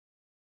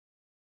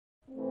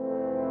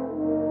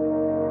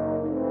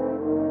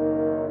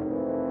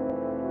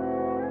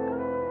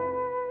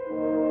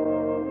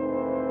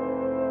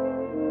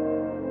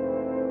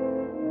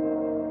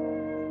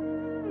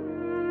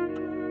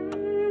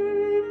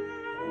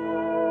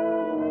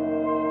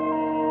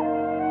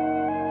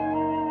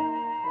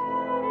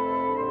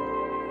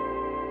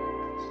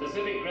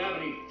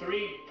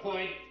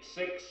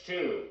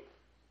3.62.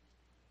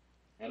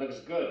 That looks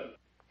good.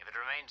 If it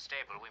remains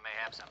stable, we may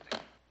have something.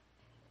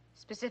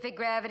 Specific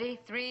gravity,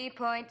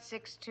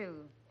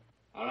 3.62.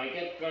 All right,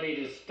 get ready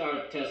to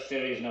start test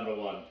series number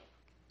 1.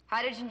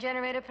 Hydrogen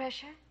generator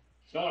pressure?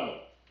 It's normal.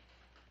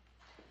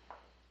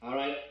 All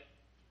right.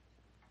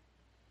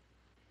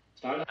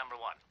 Start. Number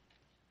 1.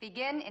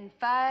 Begin in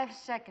 5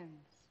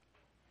 seconds.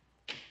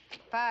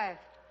 5,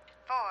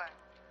 4,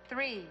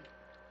 3,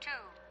 2,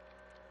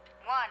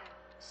 1,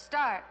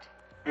 start.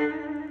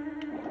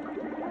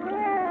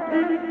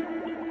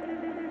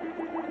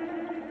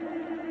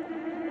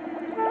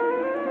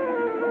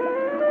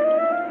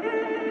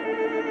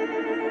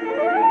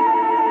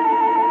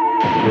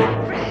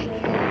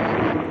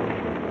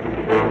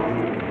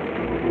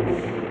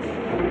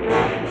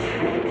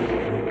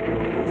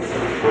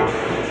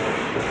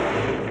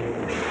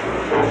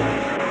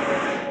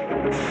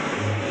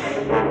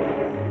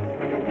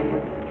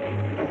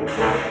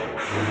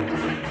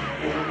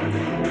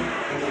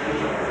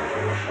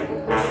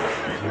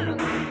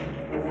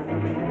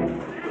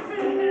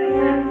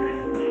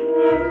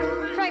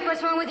 Frank,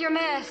 what's wrong with your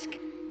mask?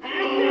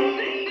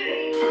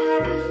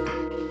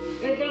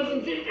 It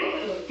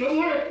doesn't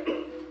work.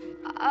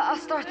 I'll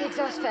start the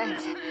exhaust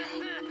fans.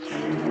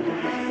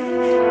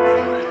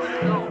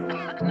 No,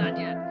 not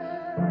yet.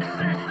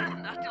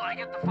 Not till I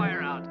get the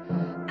fire out.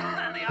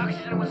 The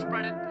oxygen was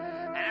spreaded,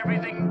 and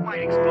everything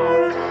might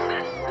explode.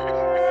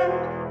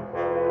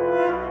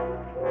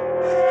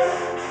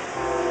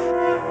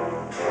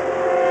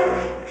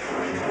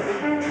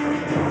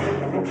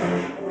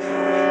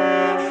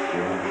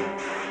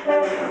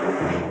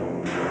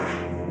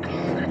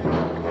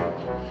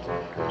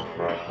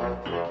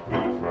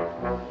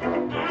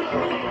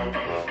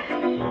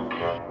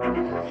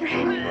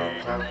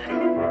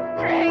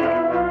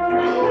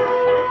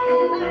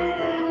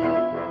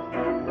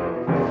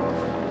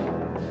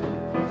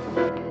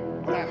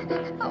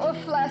 Our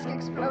flask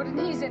exploded.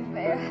 He's in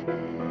there.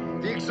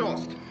 The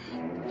exhaust.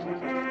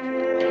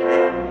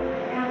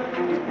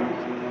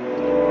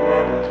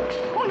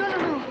 Oh,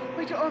 no.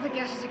 Wait till all the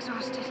gas is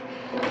exhausted.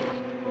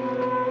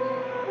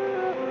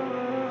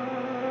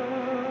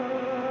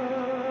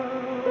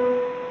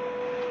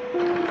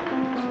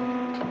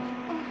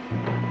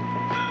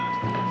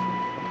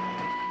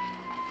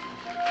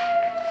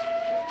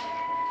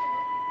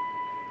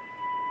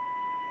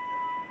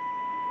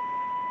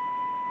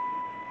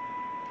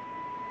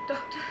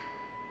 Doctor?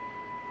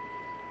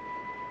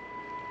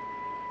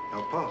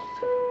 No pulse.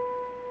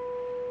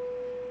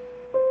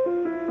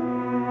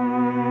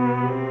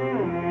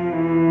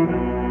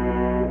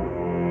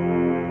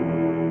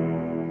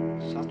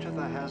 Such are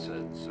the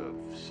hazards of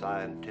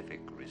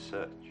scientific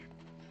research.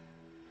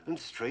 And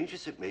strange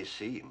as it may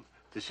seem,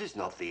 this is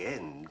not the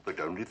end, but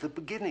only the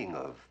beginning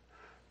of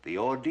the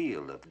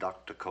ordeal of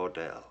Dr.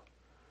 Cordell.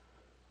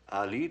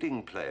 Our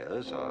leading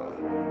players are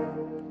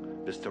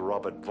Mr.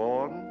 Robert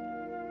Vaughan,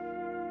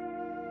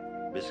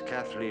 Miss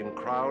Kathleen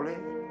Crowley,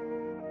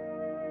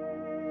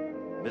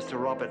 Mr.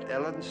 Robert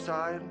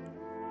Ellenstein,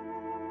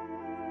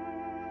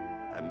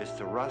 and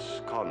Mr.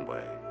 Russ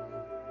Conway.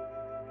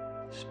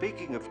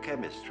 Speaking of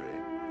chemistry,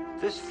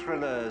 this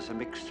thriller is a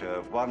mixture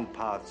of 1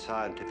 part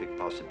scientific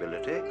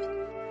possibility,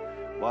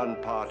 1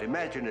 part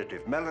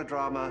imaginative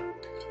melodrama,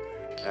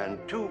 and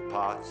 2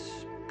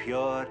 parts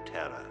pure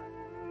terror.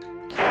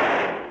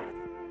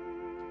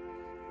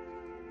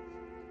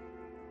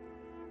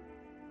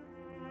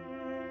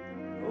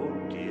 Oh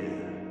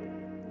dear.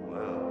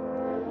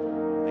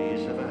 Well,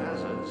 these are the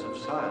hazards of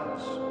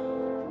science.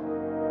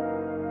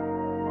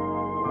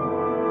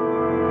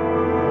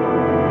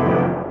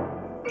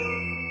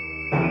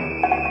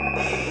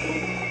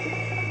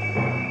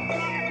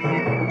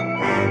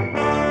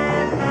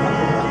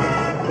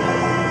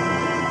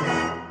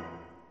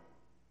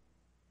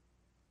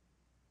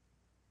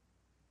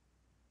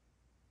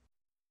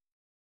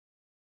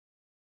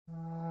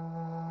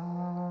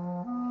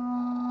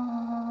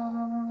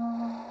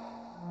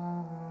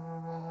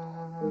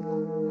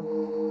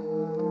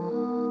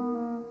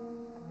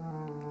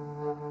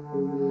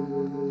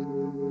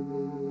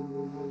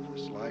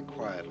 Just lie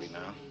quietly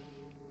now.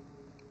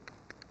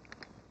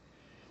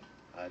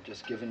 I've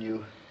just given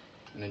you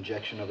an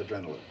injection of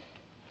adrenaline.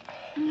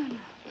 No.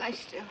 Lie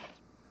still.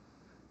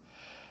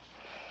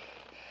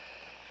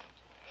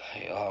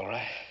 Are you all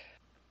right?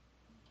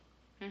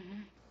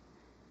 Mm-hmm.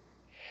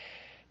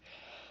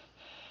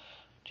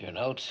 Your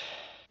notes?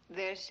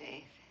 They're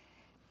safe.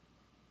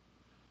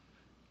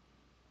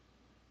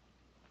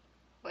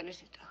 What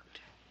is it,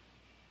 Doctor?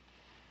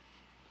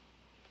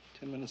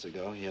 10 minutes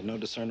ago, he had no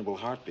discernible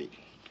heartbeat.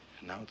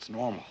 And now it's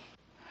normal.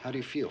 How do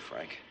you feel,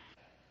 Frank?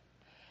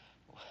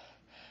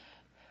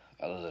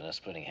 Other than a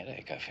splitting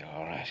headache, I feel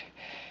all right.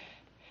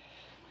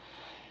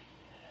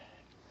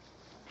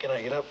 Can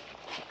I get up?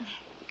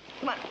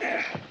 Come on.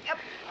 Up.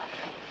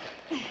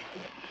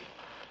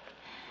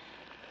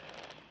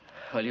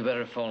 Well, you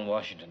better phone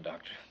Washington,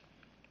 Doctor,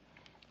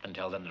 and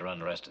tell them to run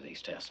the rest of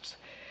these tests.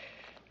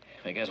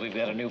 I guess we've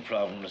got a new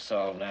problem to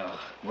solve now.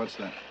 What's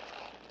that?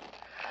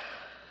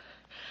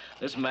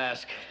 This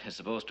mask is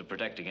supposed to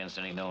protect against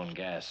any known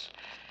gas.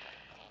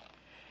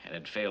 And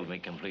it failed me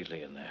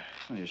completely in there.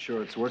 Are you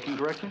sure it's working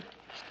correctly?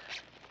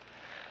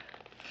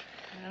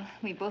 Well,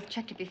 we both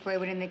checked it before we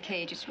went in the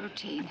cage. It's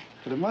routine.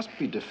 But it must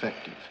be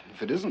defective.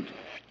 If it isn't,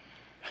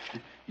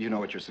 you know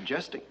what you're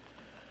suggesting.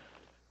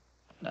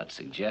 Not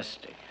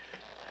suggesting.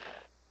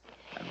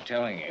 I'm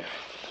telling you.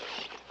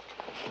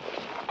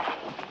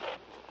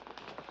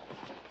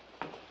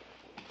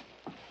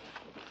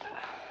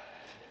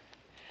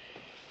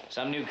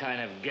 Some new kind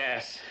of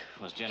gas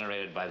was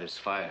generated by this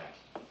fire.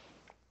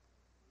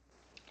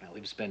 Now,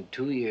 we've spent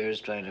 2 years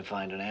trying to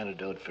find an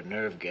antidote for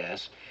nerve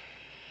gas.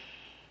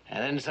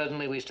 And then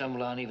suddenly we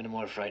stumble on even a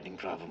more frightening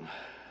problem.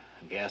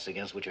 A gas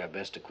against which our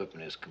best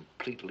equipment is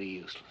completely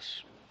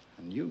useless.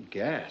 A new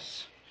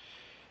gas?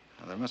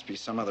 Well, there must be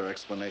some other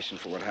explanation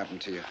for what happened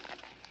to you.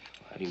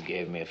 Well, you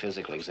gave me a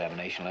physical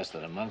examination less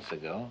than a month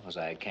ago. Was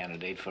I a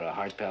candidate for a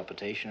heart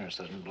palpitation or a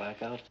sudden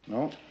blackout?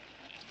 No.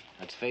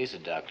 Let's face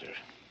it, Doctor.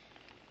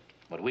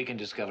 What we can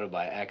discover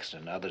by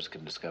accident, others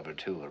can discover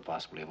too, or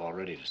possibly have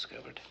already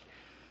discovered.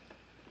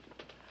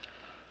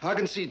 I'll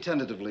concede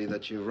tentatively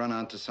that you've run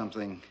onto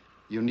something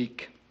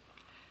unique.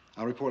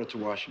 I'll report it to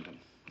Washington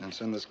and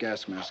send this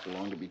gas mask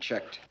along to be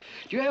checked.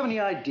 Do you have any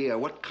idea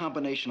what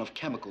combination of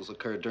chemicals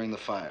occurred during the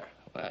fire?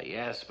 Well,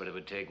 yes, but it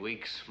would take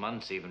weeks,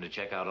 months even, to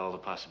check out all the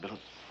possibilities.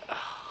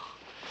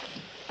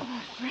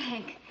 Oh,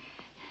 Frank.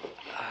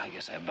 I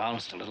guess I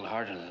bounced a little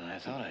harder than I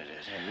thought I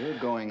did. Well, you're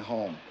going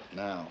home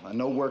now. And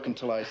no work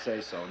until I say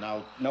so.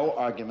 Now, no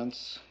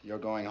arguments. You're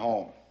going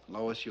home.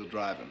 Lois, you'll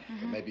drive him.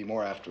 There may be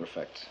more after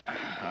effects.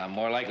 I'm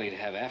more likely to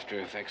have after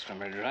effects from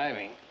her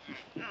driving.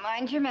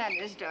 Mind your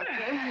manners,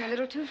 Doctor. You're a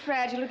little too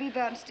fragile to be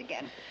bounced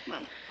again. Come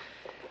on.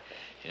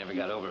 She never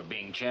got over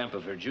being champ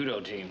of her judo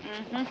team.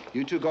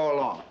 You two go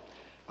along.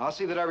 I'll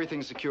see that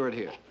everything's secured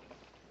here.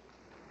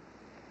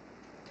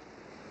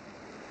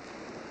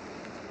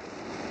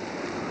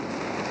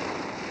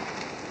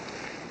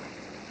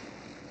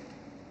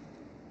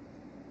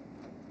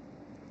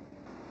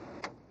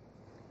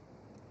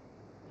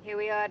 Here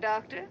we are,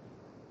 Doctor.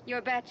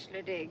 Your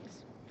bachelor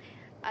digs.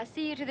 I'll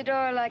see you to the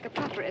door like a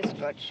proper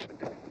escort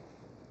should.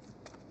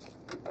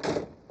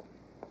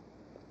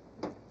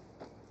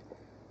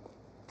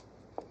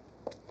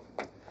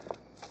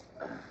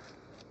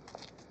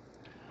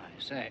 I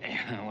say,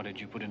 what did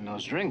you put in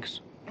those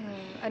drinks?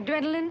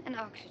 Adrenaline and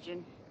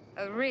oxygen.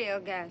 A real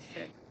gas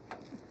set.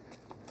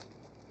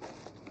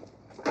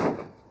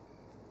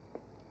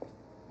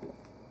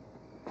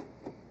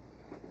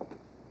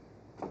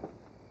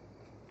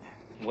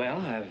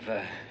 Well,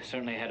 I've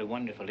certainly had a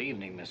wonderful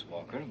evening, Miss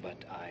Walker,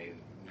 but I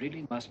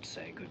really must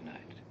say good night.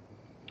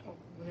 Oh,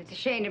 well, it's a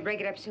shame to break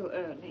it up so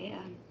early.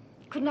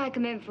 Couldn't I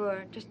come in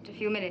for just a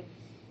few minutes?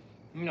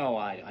 No,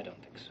 I don't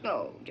think so.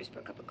 Oh, just for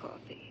a cup of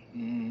coffee.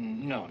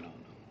 No.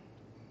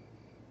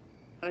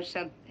 Or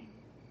something.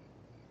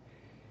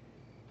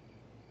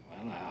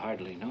 Well, I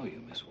hardly know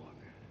you, Miss Walker.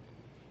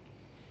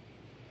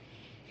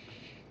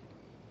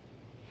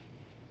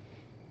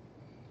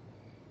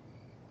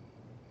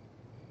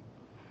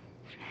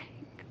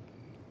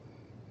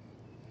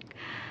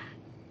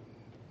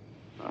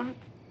 Oh,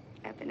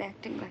 I've been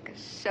acting like a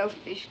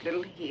selfish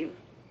little heel.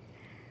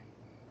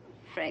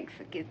 Frank,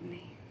 forgive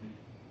me.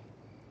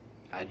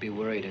 I'd be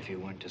worried if you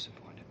weren't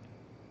disappointed.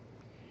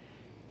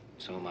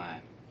 So am I.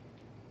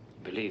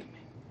 Believe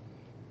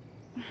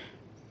me.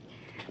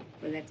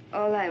 Well, that's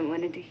all I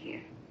wanted to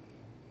hear.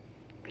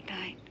 Good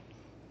night.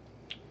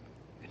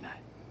 Good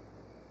night.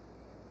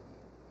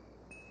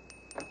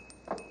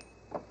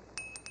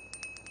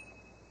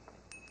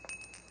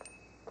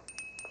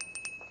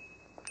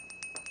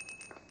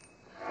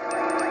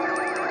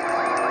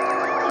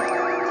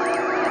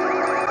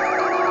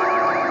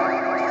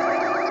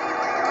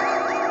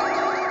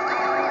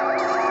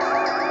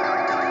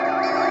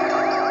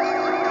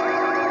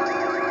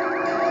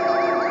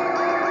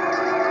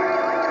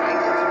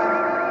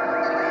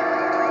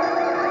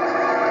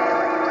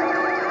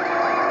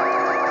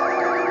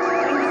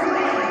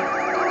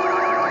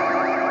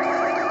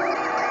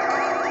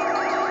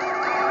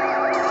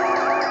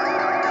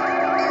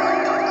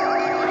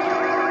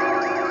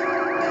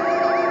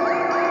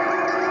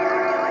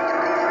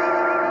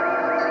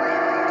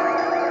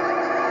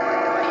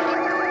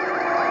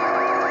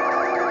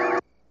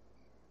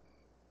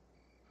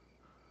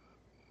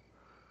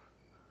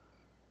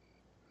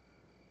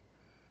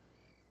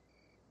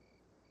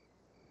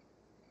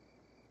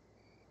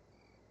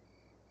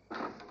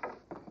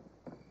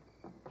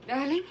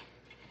 Darling?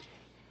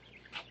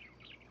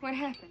 What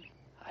happened?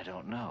 I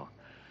don't know.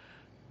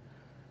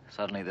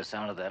 Suddenly, the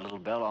sound of that little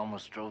bell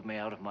almost drove me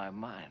out of my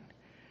mind.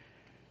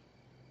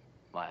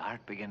 My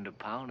heart began to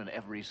pound, and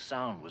every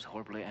sound was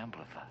horribly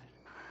amplified.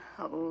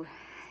 Oh,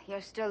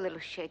 you're still a little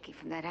shaky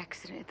from that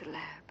accident at the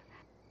lab.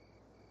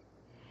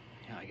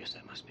 Yeah, I guess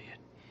that must be it.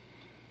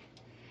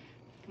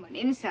 Come on,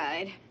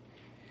 inside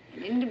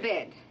and into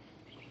bed.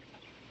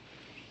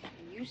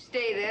 And you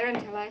stay there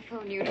until I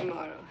phone you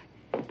tomorrow.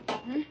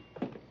 Hmm?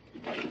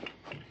 All right,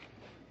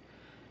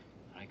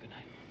 good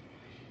night.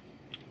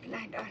 Good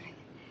night, darling.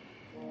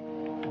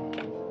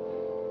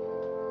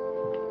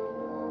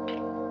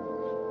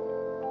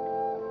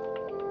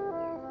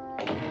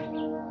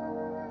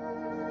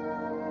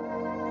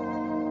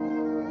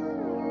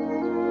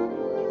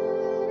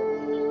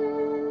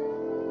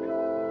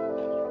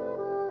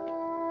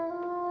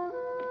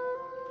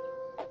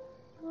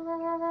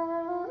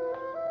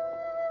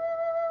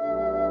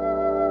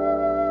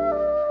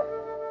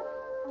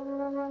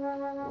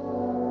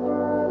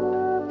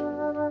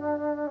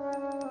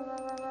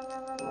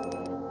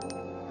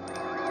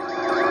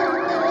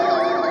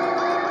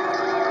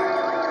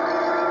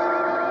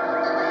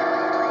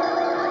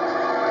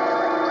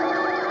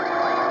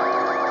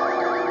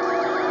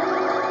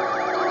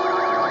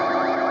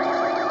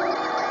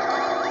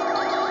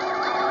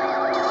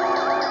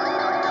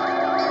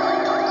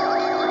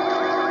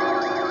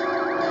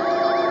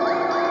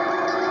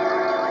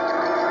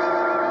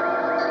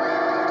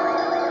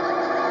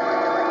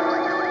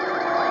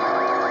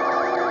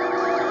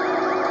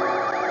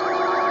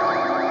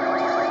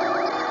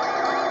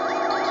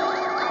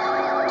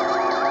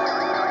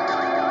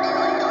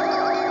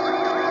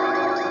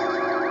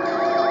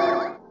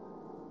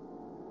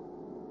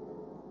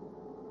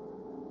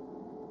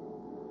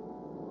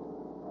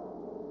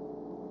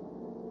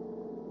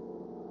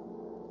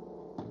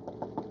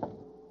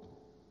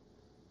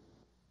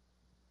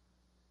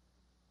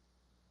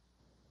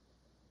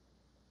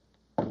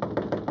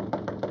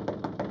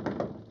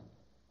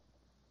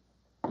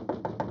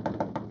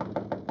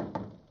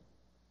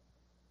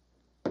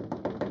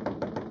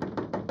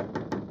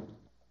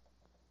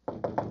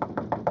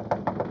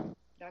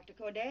 Dr.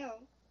 Cordell?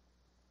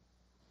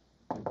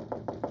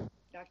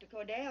 Dr.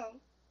 Cordell?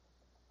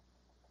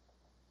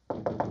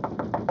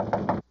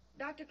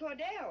 Dr.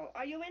 Cordell,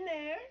 are you in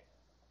there?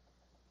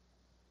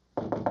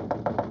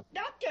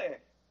 Doctor!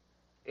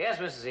 Yes,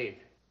 Mrs. Heath.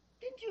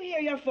 Didn't you hear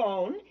your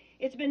phone?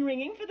 It's been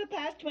ringing for the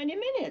past 20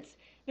 minutes.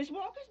 Miss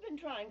Walker's been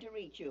trying to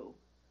reach you.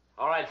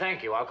 All right,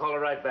 thank you. I'll call her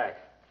right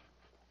back.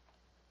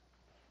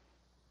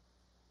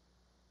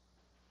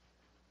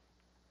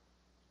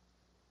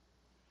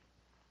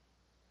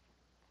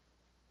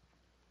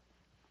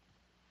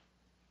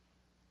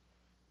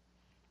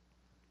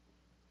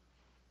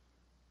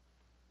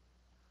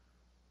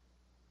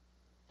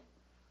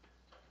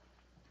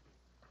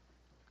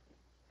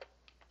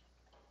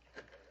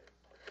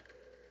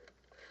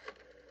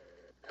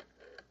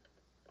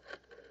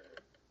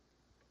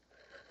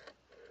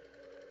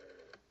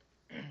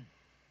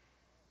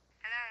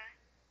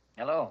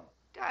 Hello?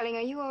 Darling,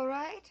 are you all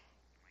right?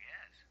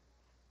 Yes.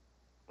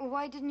 Well,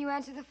 why didn't you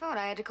answer the phone?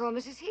 I had to call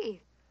Mrs.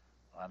 Heath.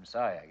 Well, I'm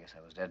sorry. I guess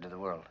I was dead to the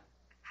world.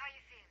 How are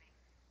you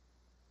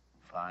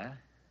feeling? Fine.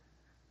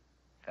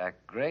 In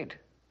fact, great.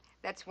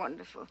 That's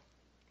wonderful.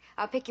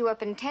 I'll pick you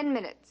up in 10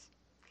 minutes.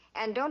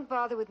 And don't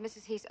bother with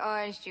Mrs. Heath's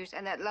orange juice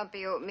and that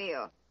lumpy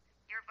oatmeal.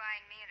 You're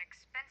buying me an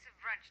expensive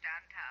brunch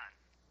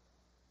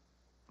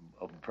downtown.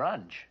 A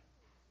brunch?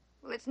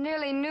 Well, it's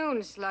nearly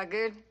noon,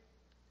 sluggard.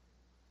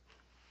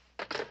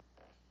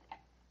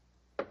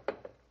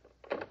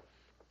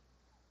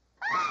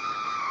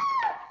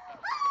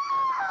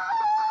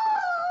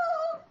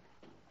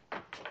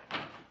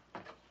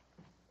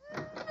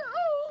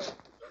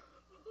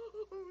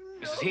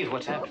 Mrs. Heath,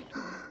 what's happened?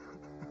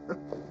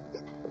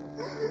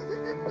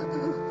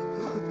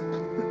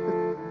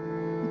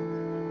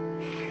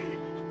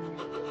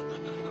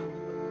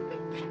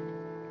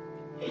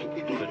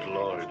 Good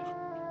Lord.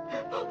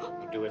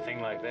 You'd do a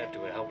thing like that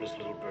to a helpless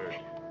little bird.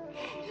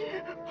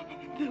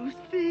 Those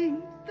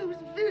fiends, those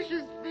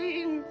vicious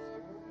fiends.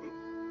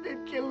 They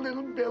killed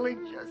little Billy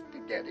just to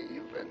get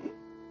even.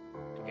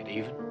 To get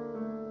even?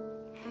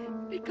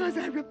 Because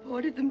I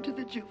reported them to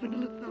the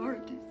juvenile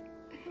authorities.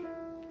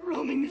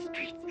 Roaming the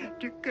streets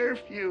after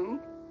curfew.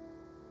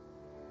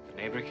 The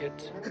neighbor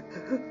kids? All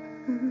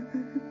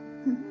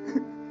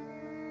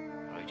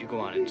right, you go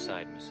on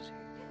inside, Mrs. Heath.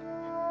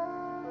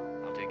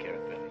 I'll take care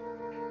of Billy.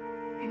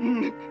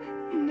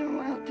 No,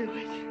 I'll do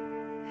it.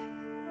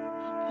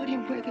 I'll put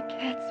him where the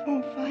cats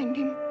won't find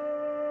him.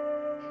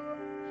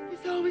 He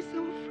was always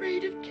so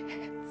afraid of cats.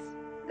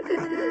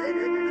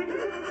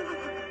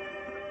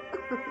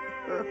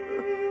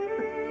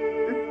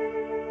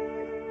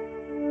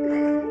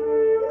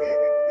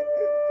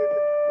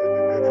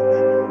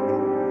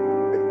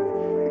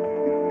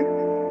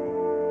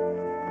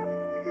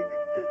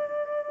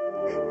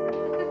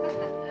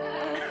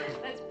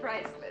 That's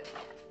priceless.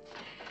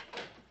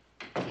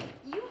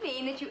 You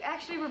mean that you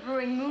actually were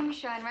brewing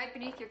moonshine right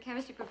beneath your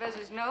chemistry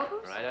professor's nose?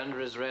 Right under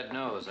his red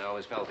nose. I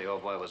always felt the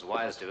old boy was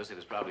wise to us. He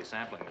was probably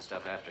sampling the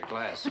stuff after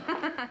class.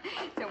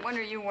 No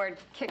wonder you weren't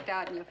kicked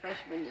out in your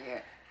freshman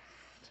year.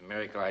 It's a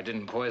miracle I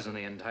didn't poison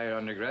the entire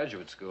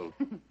undergraduate school.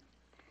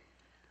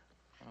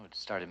 Oh, it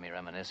started me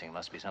reminiscing. It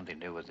must be something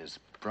to do with this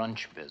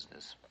brunch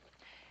business.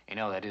 You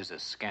know, that is a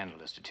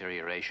scandalous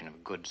deterioration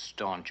of good,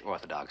 staunch,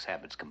 orthodox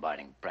habits,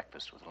 combining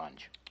breakfast with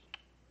lunch.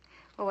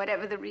 Well,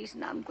 whatever the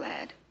reason, I'm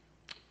glad.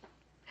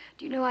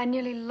 Do you know, I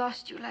nearly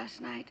lost you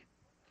last night.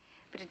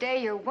 But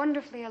today, you're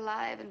wonderfully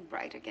alive and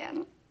bright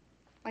again.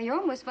 Why, you're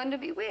almost fun to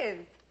be with.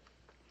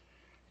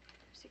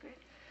 Cigarette?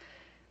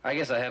 I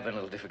guess I have been a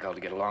little difficult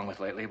to get along with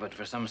lately, but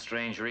for some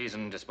strange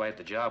reason, despite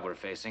the job we're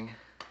facing,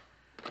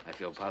 I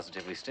feel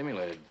positively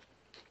stimulated.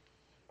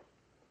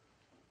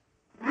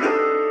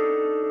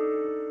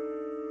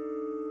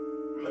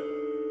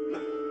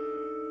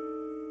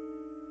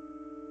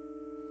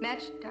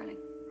 Match, darling.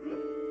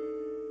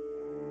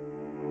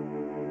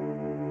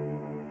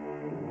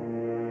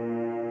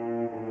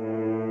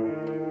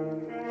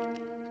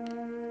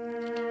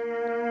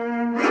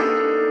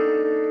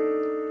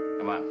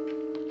 Come on.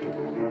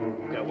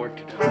 We've got work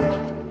to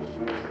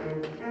do.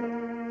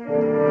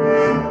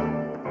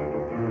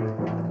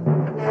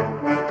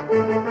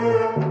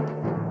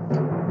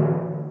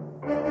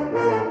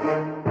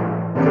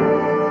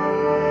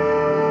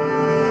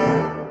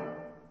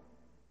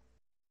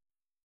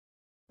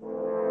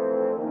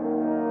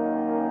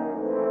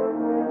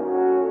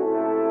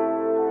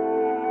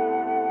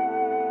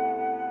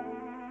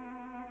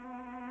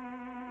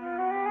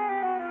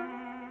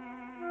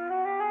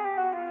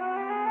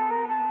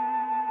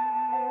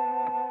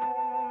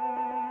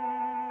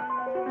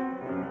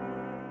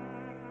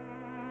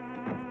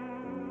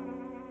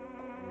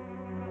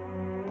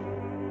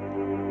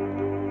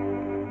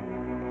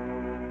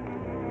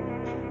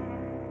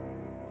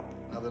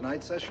 Another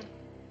night session?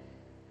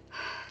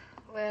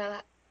 Well,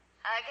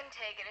 I can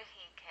take it if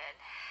he can.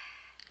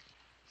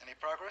 Any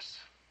progress?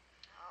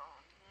 Oh,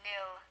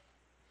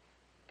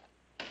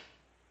 nil.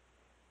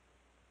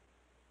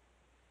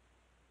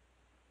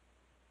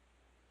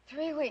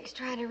 Three weeks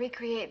trying to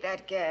recreate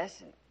that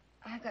gas, and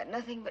I've got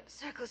nothing but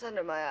circles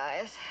under my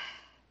eyes.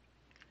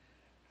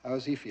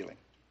 How's he feeling?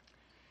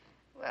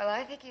 Well,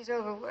 I think he's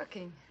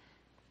overworking.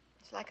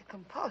 It's like a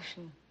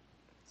compulsion.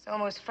 It's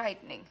almost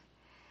frightening.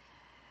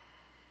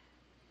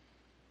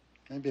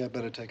 Maybe I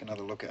better take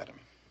another look at him.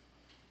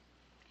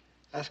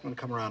 Ask him to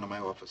come around to my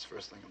office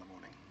first thing in the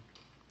morning.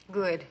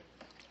 Good.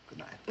 Good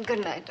night. Good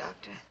night,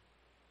 Doctor.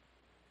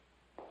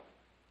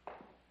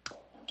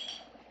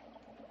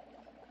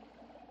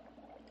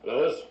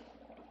 Lois,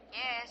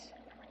 Yes?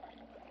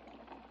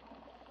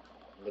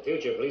 in the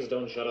future, please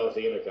don't shut off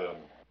the intercom.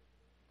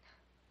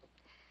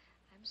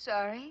 I'm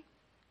sorry.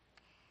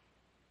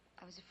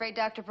 I was afraid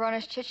Dr.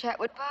 Bronner's chit-chat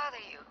would bother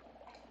you.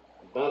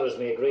 It bothers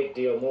me a great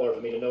deal more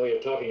for me to know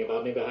you're talking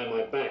about me behind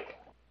my back.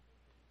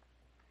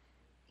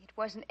 It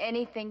wasn't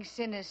anything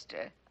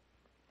sinister.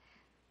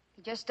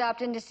 He just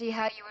stopped in to see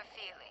how you were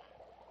feeling.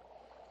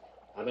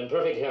 I'm in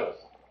perfect health.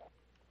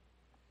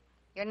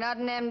 You're not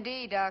an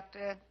MD,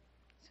 Doctor,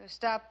 so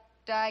stop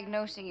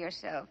diagnosing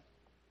yourself.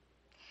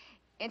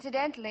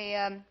 Incidentally,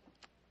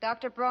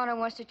 Dr. Bronner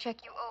wants to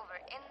check you over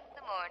in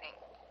the morning.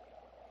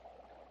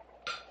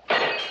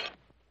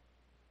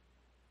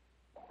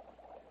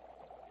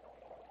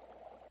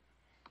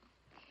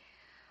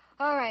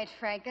 All right,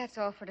 Frank, that's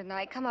all for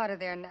tonight. Come out of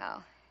there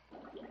now.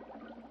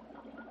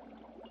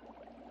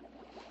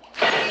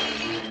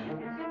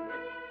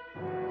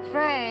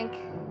 Frank.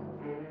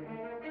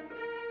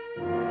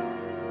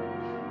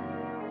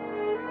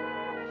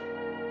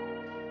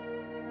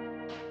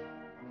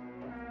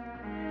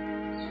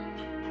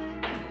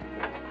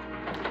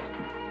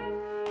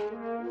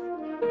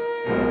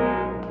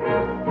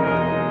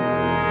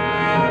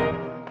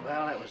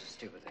 Well, that was a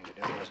stupid thing to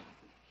do, wasn't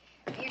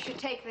it? You should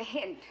take the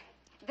hint.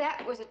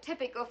 That was a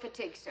typical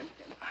fatigue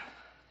symptom.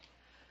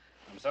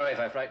 I'm sorry if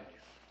I frightened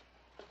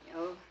you.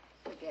 No,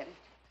 forget it.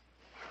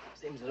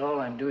 Seems that all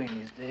I'm doing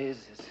these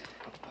days is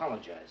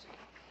apologizing.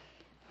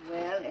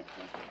 Well, at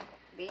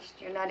least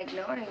you're not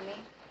ignoring me.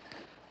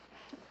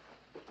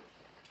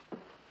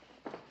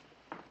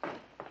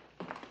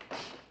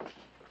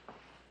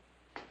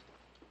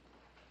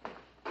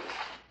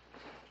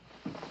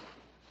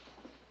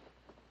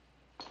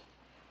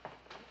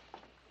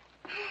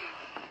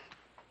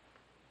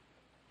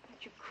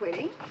 Aren't you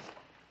quitting?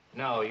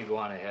 No, you go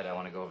on ahead. I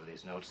want to go over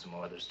these notes some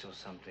more. There's still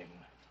something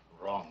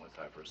wrong with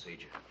our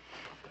procedure.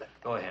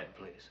 Go ahead,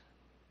 please.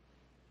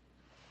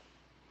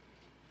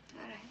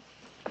 All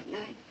right. Good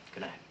night.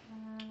 Good night.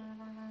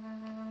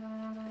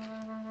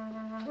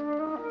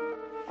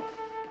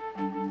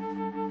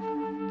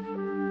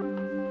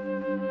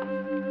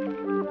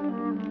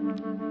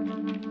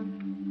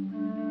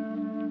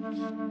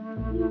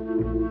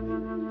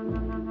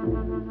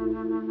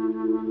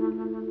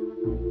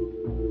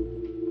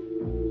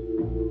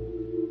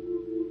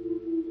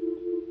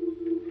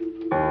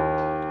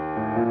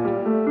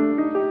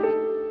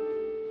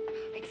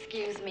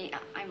 Excuse me,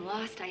 I'm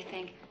lost, I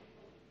think.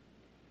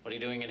 What are you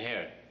doing in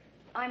here?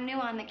 I'm new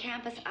on the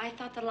campus. I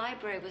thought the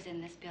library was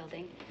in this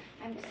building.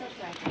 I'm so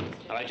sorry,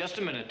 Mr. All right, just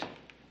a minute.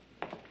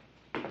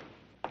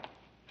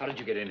 How did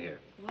you get in here?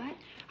 What?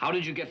 How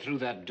did you get through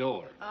that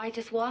door? I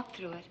just walked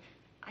through it.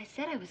 I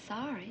said I was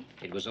sorry.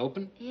 It was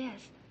open? Yes.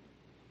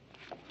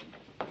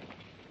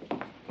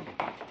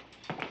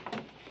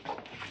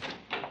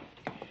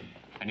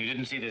 And you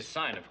didn't see this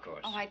sign, of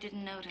course. Oh, I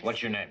didn't notice.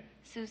 What's your name?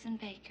 Susan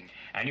Baker.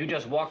 And you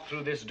just walked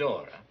through this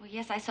door, huh? Well,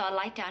 yes, I saw a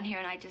light down here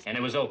and I just... And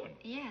it was open?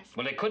 Yes.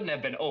 Well, it couldn't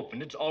have been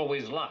opened. It's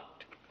always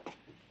locked.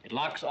 It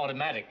locks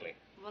automatically.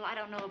 Well, I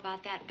don't know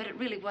about that, but it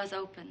really was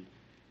open.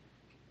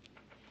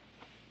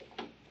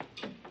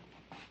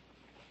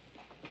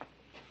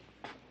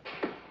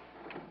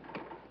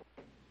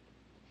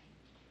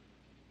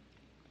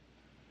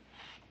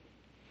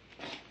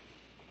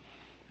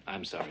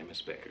 I'm sorry,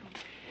 Miss Baker.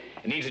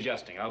 It needs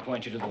adjusting. I'll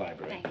point you to the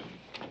library. Thank you.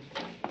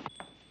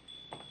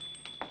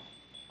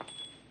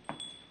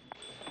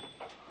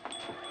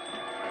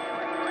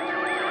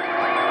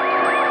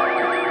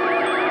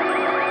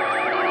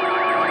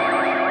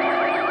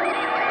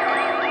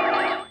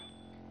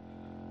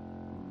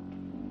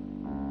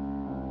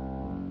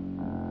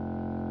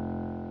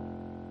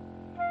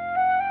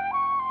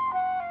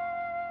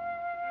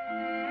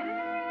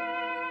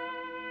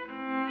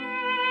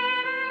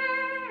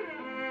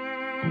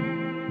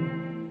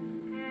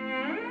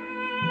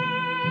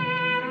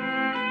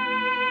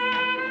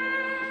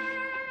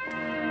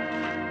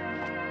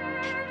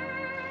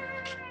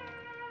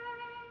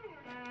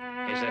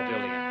 Here's that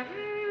building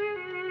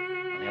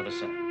on the other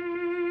side.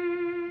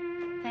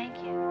 Thank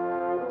you.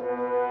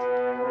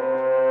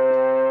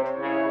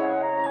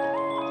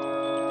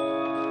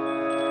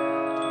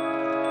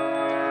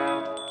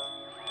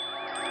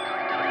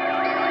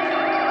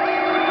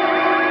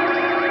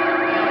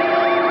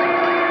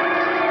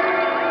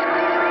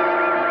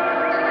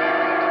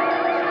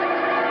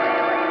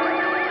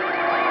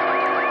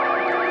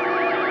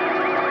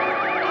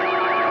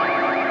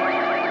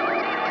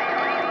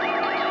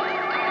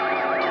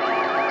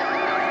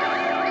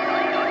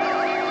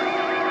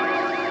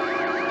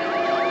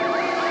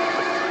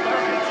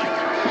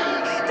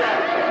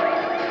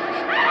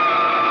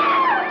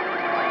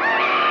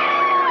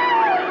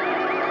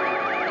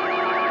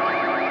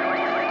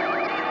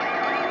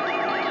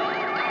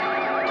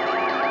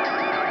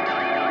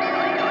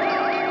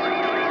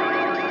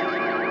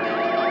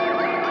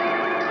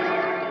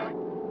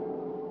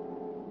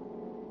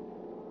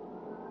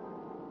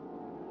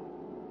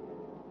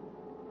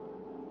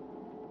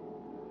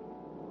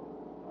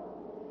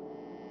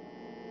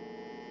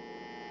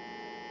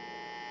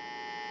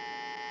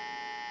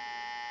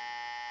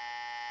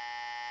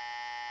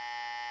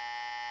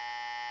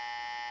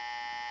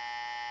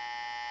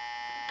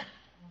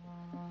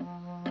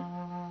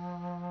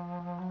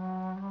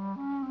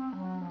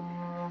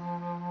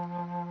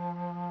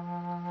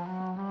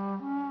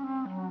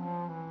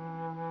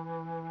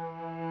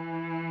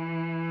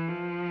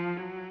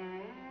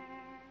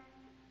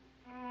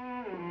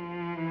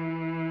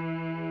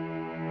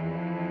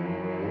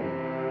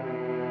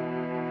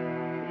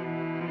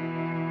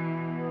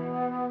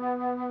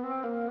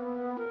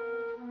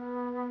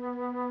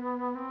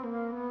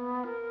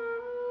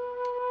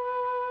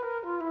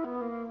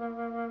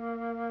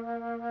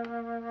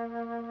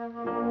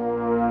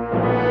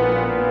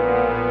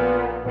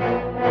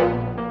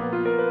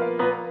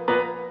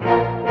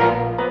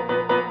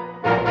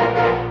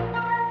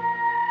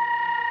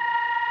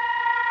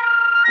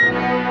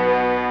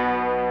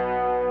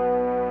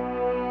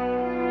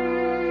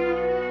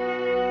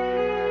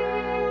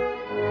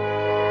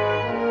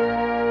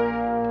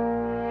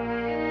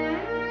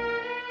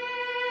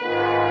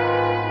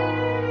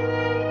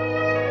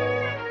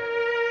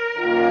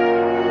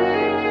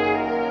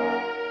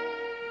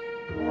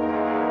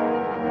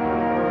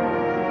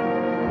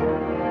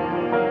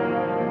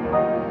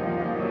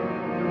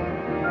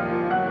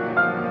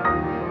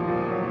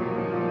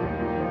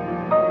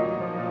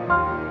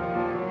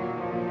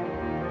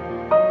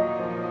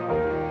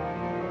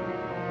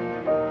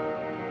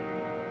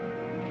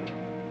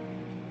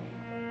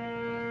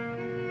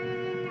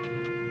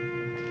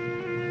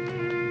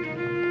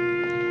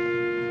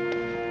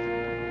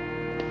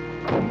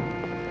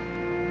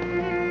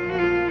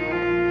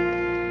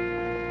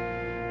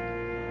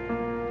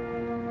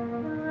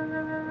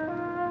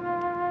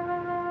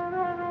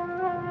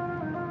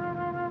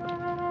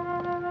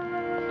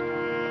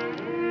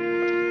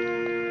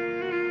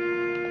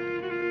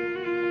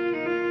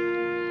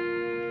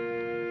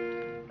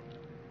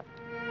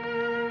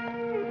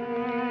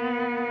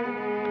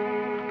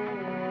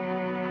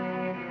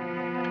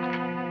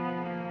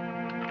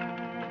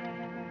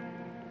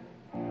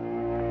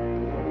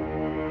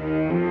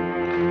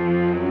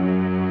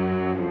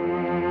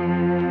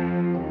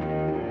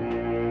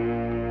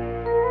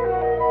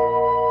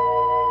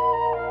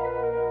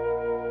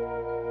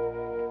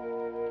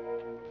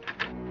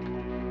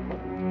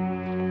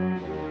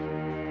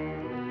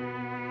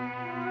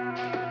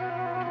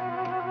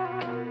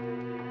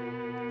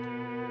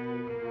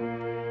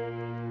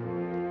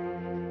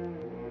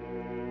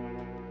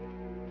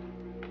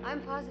 I'm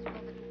positive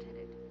of it,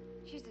 Lieutenant.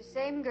 She's the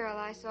same girl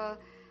I saw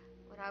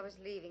when I was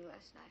leaving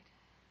last night.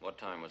 What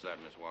time was that,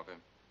 Miss Walker?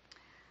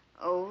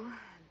 Oh,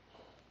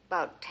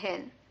 about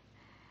 10.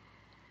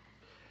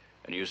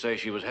 And you say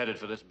she was headed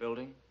for this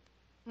building?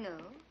 No.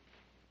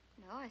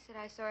 No, I said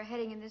I saw her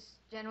heading in this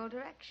general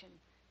direction.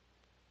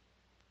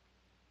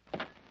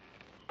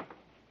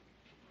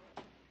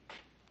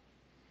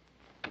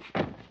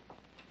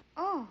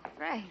 Oh,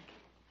 Frank.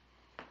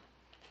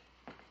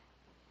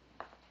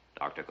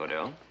 Dr.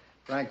 Cordell?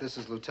 Frank, this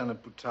is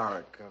Lieutenant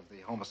Butarik of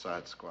the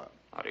Homicide Squad.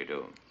 How do you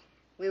do?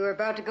 We were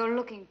about to go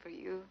looking for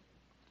you.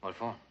 What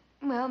for?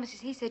 Well,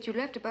 Mrs. He said you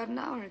left about an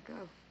hour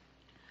ago.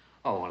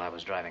 Oh, well, I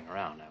was driving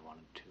around. I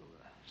wanted to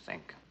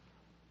think.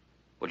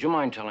 Would you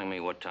mind telling me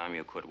what time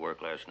you quit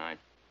work last night?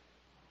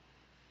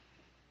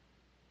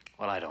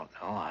 Well, I don't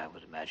know. I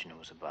would imagine it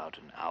was about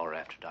an hour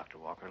after Dr.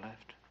 Walker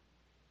left.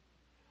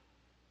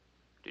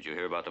 Did you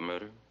hear about the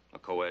murder? A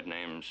co-ed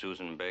named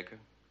Susan Baker?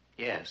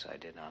 Yes, I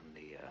did on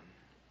the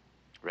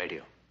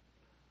radio.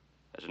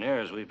 As near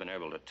as we've been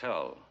able to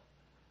tell,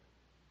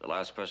 the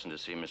last person to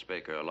see Miss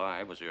Baker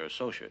alive was your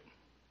associate.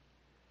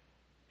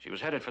 She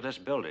was headed for this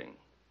building.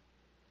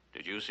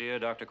 Did you see her,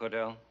 Dr.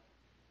 Cordell?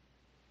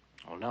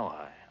 Oh, no,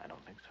 I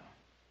don't think so.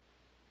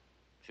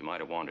 She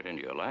might have wandered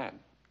into your lab.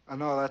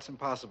 No, that's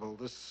impossible.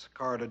 This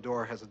corridor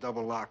door has a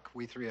double lock.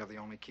 We three have the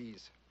only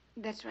keys.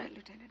 That's right,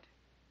 Lieutenant.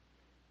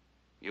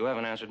 You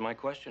haven't answered my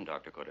question,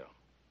 Dr. Cordell.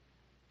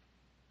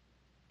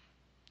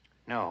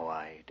 No,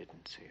 I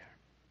didn't see her.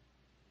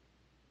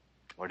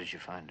 Where did you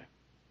find her?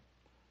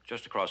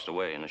 Just across the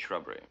way in the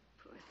shrubbery.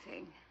 Poor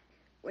thing.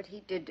 What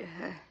he did to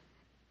her.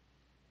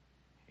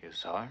 You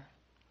saw her?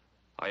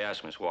 I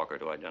asked Miss Walker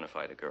to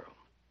identify the girl.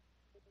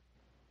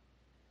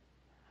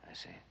 I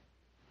see.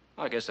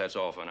 I guess that's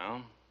all for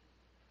now.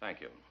 Thank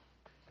you.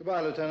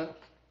 Goodbye, Lieutenant.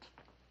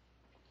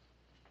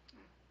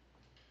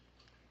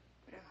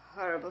 What a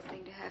horrible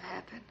thing to have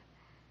happen.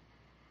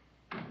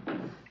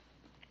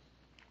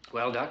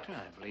 Well, Doctor,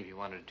 I believe you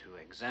wanted to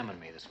examine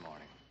me this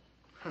morning.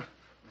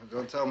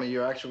 Don't tell me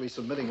you're actually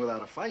submitting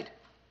without a fight.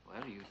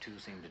 Well, you two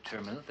seem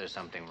determined that there's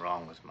something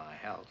wrong with my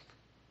health.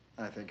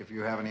 I think if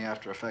you have any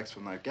after effects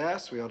from that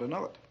gas, we ought to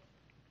know it.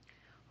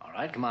 All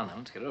right, come on now,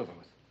 let's get it over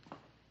with.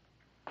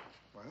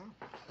 Well,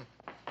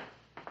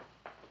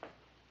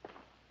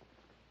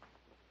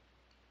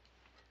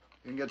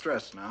 you can get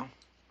dressed now.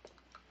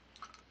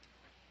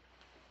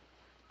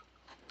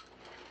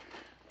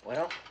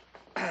 Well,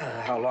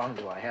 how long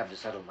do I have to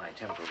settle my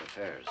temporal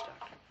affairs,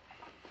 Doctor?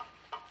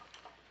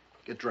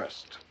 Get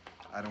dressed.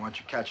 I don't want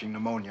you catching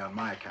pneumonia on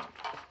my account.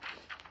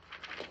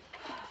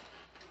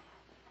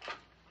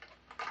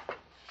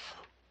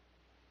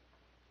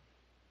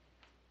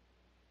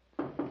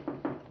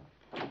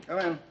 Come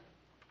in.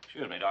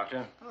 Excuse me,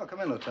 Doctor. Oh, come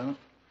in, Lieutenant.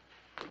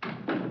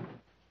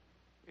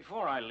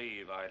 Before I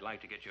leave, I'd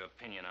like to get your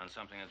opinion on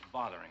something that's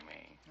bothering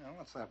me. Yeah,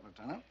 what's that,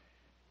 Lieutenant?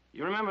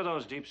 You remember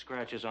those deep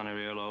scratches on her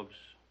earlobes?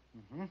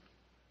 Mm-hmm.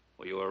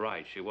 Well, you were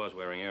right. She was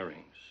wearing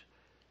earrings.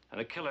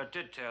 And the killer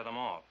did tear them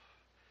off.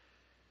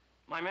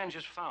 My men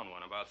just found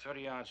one about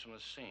 30 yards from the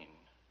scene.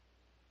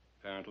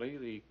 Apparently,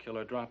 the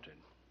killer dropped it.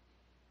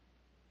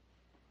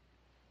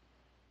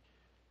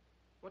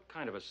 What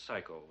kind of a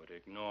psycho would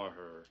ignore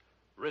her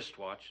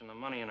wristwatch and the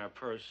money in her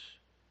purse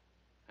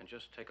and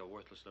just take a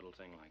worthless little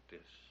thing like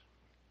this?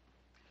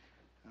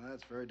 Well,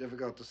 that's very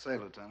difficult to say,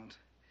 Lieutenant.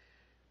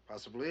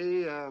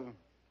 Possibly a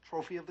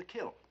trophy of the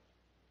kill.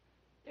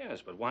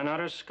 Yes, but why not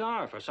her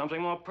scarf or something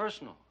more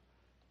personal?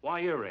 Why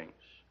earrings?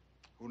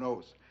 Who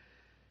knows?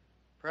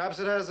 Perhaps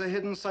it has a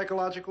hidden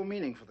psychological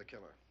meaning for the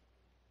killer.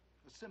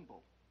 A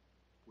symbol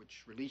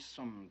which released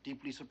some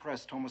deeply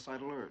suppressed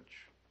homicidal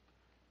urge.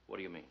 What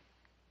do you mean?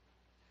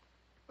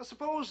 Well,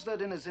 suppose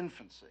that in his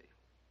infancy,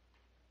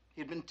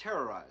 he'd been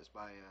terrorized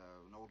by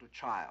an older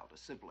child, a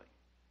sibling.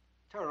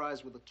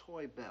 Terrorized with a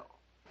toy bell.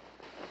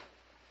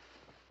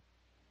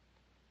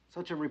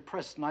 Such a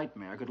repressed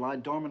nightmare could lie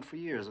dormant for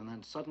years and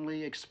then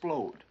suddenly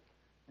explode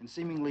in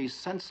seemingly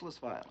senseless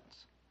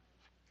violence.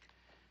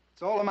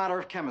 It's all a matter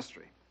of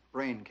chemistry,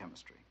 brain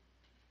chemistry.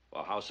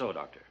 Well, how so,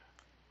 Doctor?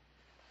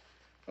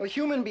 Well,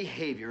 human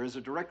behavior is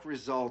a direct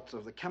result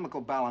of the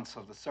chemical balance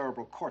of the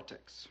cerebral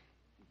cortex,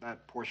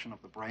 that portion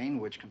of the brain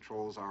which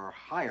controls our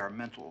higher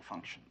mental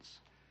functions,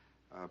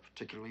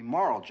 particularly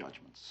moral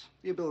judgments,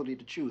 the ability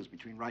to choose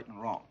between right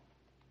and wrong.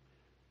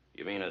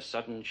 You mean a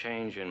sudden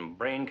change in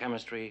brain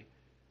chemistry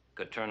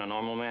could turn a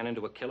normal man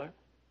into a killer?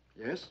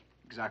 Yes,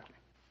 exactly.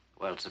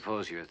 Well,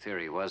 suppose your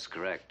theory was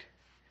correct.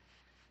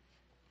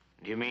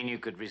 Do you mean you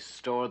could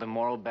restore the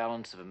moral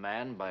balance of a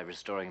man by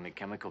restoring the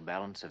chemical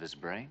balance of his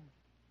brain?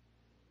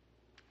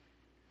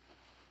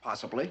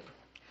 Possibly,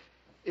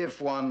 if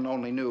one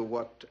only knew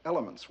what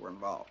elements were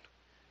involved.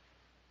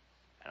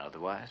 And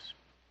otherwise?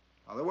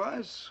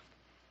 Otherwise,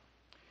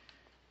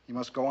 he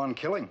must go on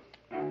killing.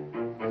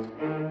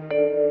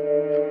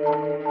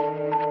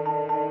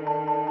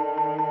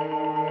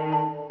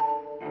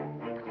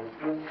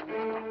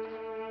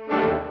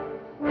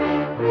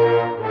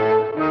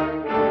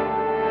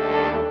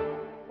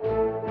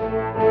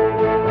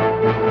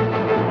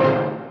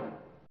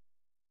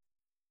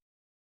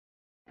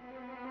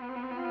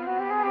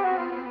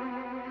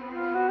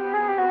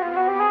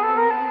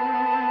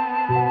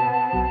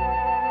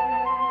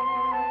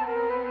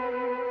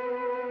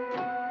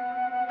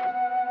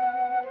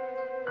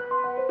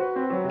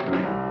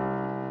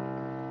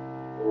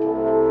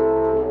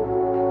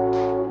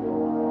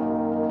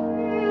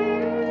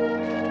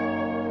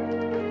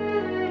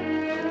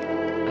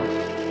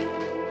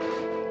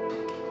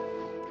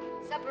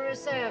 Supper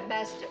is served,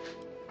 Master.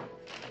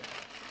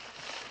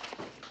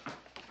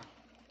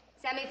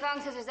 Sammy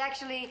Fong says there's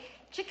actually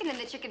chicken in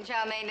the chicken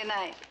chow mein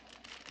tonight.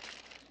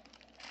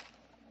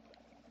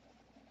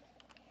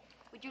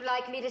 Would you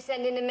like me to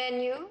send in the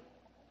menu?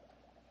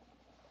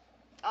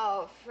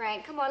 Oh,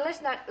 Frank, come on,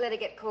 let's not let it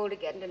get cold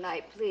again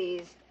tonight,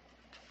 please.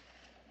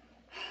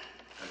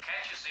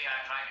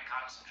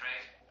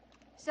 concentrate.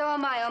 So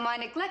am I on my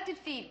neglected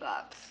feed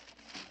box.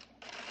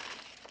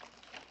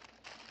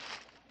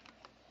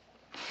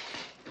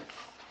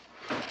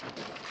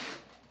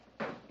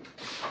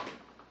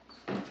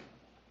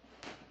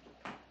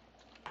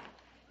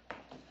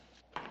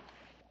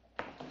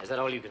 Is that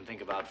all you can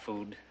think about,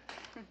 food?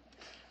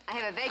 I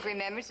have a vague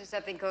remembrance of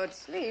something called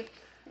sleep.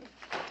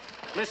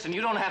 Listen, you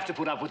don't have to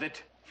put up with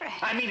it. Frank.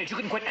 I mean it. You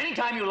can quit any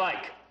time you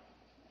like.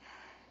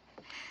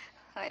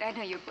 All right, I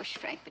know you're bush,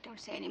 Frank, but don't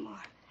say any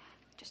more.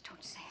 Just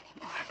don't say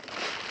any more.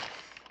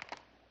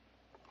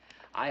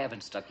 I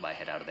haven't stuck my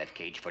head out of that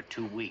cage for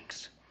 2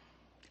 weeks.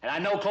 And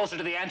I'm no closer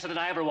to the answer than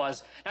I ever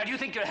was. Now, do you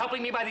think you're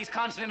helping me by these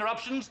constant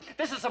interruptions?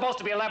 This is supposed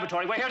to be a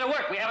laboratory. We're here to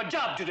work. We have a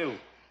job to do.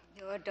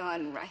 You're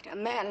darn right. A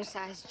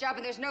man-sized job,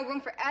 and there's no room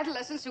for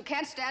adolescents who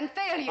can't stand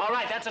failure. All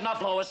right, that's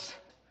enough, Lois.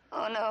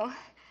 Oh, no.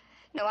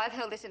 No, I've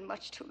held this in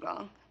much too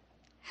long.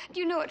 Do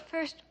you know, at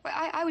first,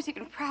 I was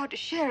even proud to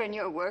share in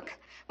your work.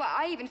 Well,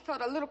 I even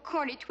felt a little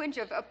corny twinge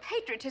of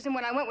patriotism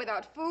when I went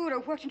without food or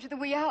worked into the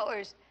wee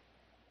hours.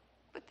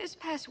 But this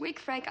past week,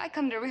 Frank, I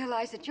come to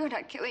realize that you're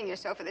not killing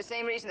yourself for the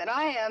same reason that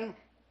I am.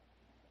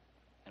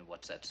 And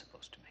what's that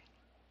supposed to mean?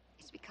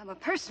 It's become a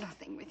personal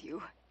thing with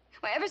you.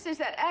 Why, ever since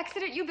that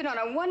accident, you've been on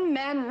a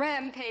one-man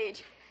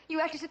rampage.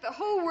 You act as if the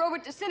whole world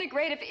would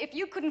disintegrate if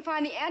you couldn't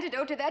find the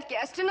antidote to that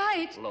gas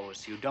tonight.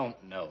 Lois, you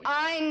don't know.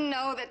 I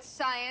know that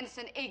science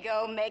and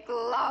ego make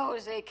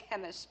lousy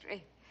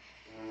chemistry.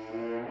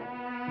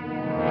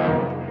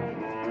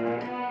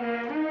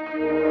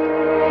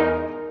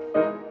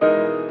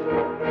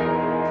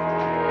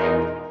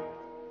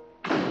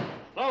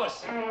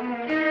 Lois!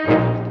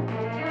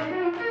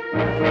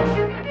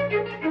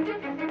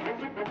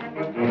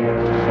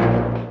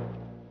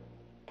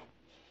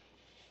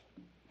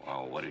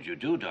 Well, what did you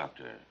do,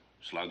 Doctor?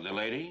 Slug the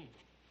lady?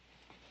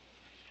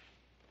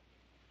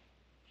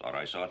 Thought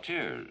I saw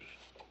tears.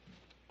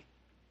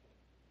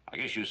 I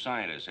guess you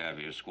scientists have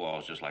your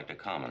squalls just like the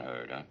common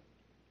herd, huh?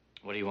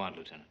 What do you want,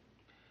 Lieutenant?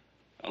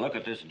 Now look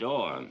at this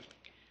door.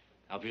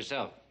 Help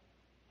yourself.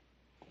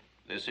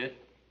 This it?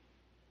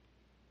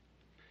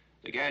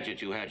 The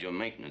gadget you had your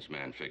maintenance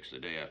man fix the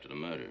day after the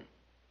murder.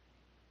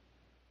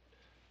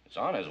 It's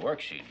on his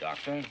worksheet,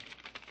 Doctor.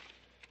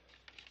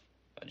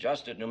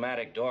 Adjusted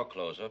pneumatic door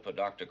closer for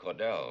Dr.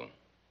 Cordell.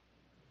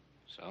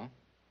 So? Well,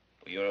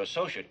 your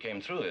associate came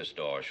through this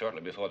door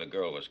shortly before the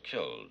girl was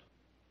killed.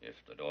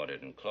 If the door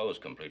didn't close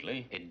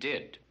completely. It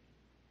did.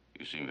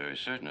 You seem very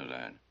certain of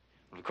that.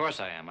 Well, of course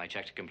I am. I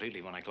checked it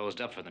completely when I closed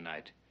up for the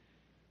night.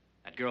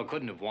 That girl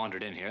couldn't have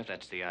wandered in here if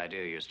that's the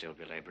idea you're still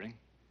belaboring.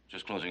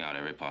 Just closing out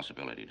every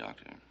possibility,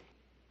 Doctor.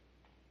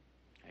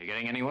 Are you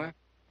getting anywhere?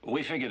 Well,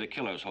 we figure the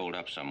killer's holed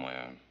up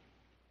somewhere.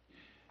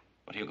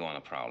 But he'll go on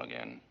the prowl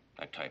again.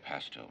 That type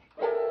has to.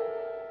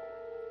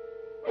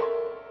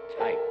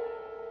 Type?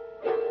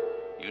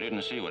 You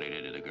didn't see what he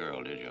did to the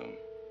girl, did you?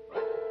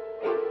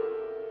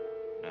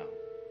 No.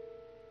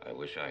 I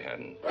wish I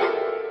hadn't.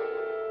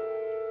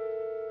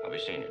 I'll be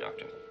seeing you,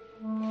 Doctor.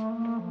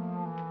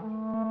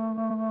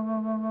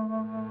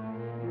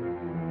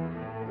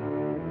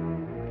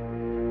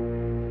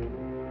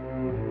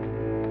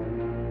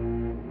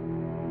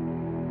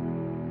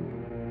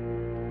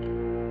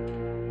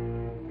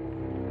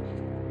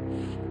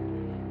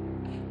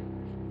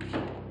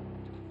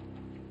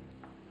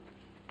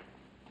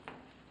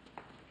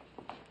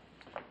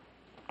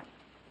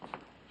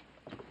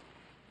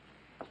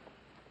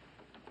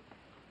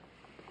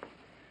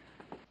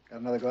 Got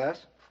another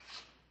glass?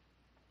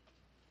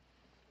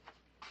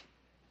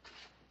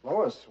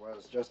 Lois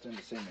was just in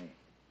to see me.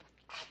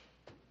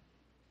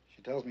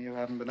 She tells me you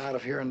haven't been out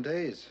of here in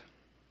days.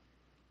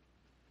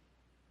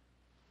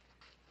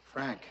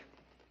 Frank,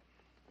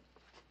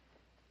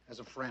 as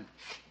a friend,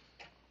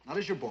 not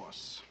as your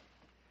boss,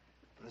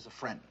 but as a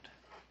friend,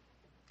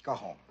 go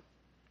home.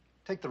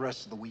 Take the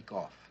rest of the week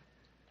off.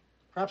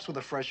 Perhaps with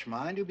a fresh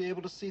mind, you'll be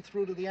able to see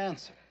through to the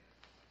answer.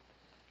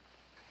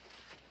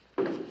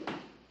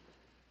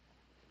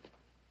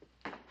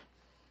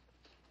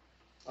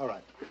 All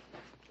right.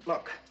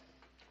 Look.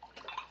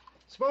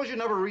 Suppose you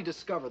never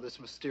rediscover this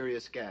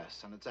mysterious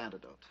gas and its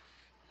antidote.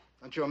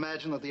 Don't you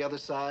imagine that the other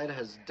side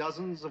has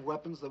dozens of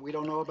weapons that we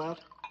don't know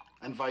about?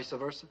 And vice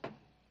versa?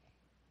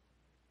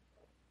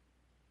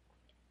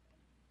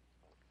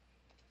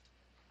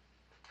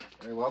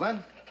 Very well,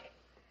 then.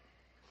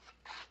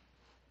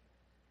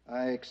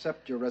 I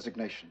accept your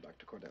resignation,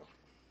 Dr. Cordell.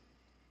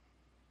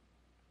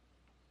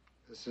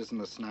 This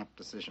isn't a snap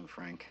decision,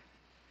 Frank.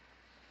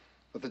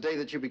 But the day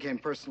that you became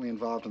personally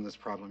involved in this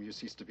problem, you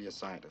ceased to be a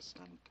scientist,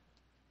 and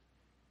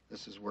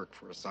this is work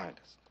for a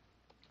scientist.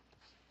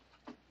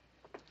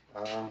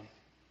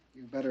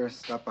 You better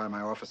stop by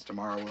my office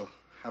tomorrow. We'll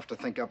have to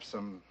think up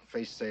some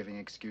face-saving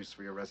excuse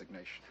for your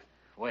resignation.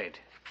 Wait.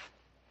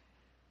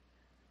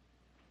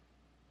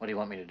 What do you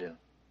want me to do?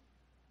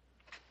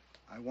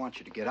 I want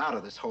you to get out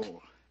of this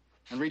hole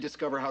and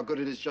rediscover how good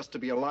it is just to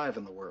be alive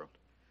in the world.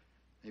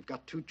 You've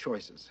got two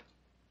choices.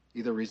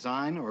 Either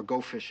resign or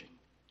go fishing.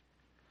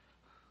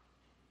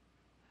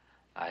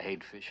 I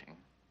hate fishing.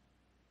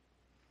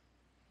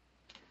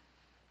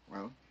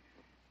 Well,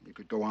 you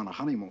could go on a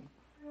honeymoon.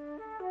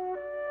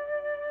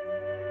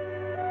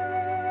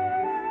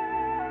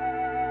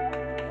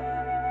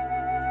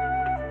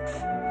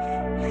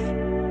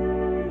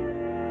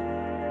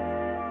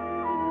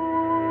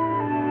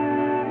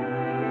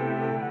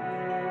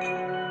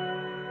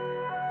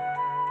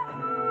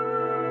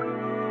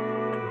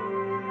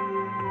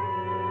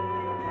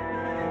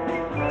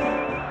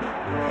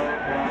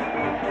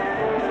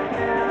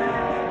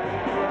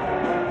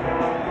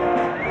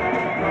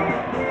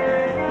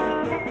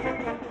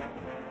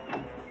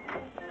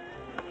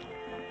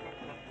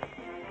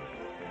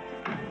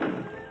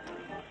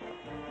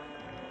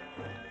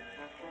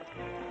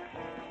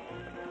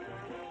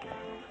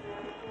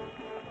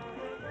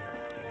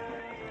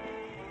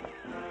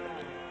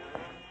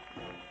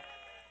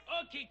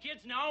 Okay,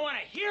 kids, now I want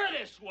to hear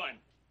this one.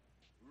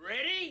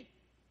 Ready?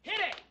 Hit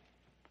it!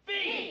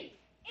 B-E-A-T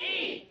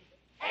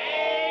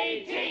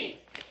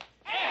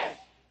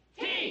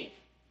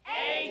S-T-A-T-E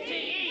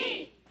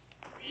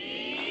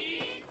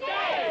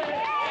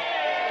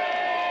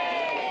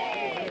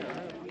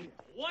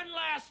One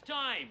last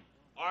time.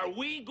 Are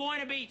we going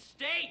to beat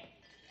state?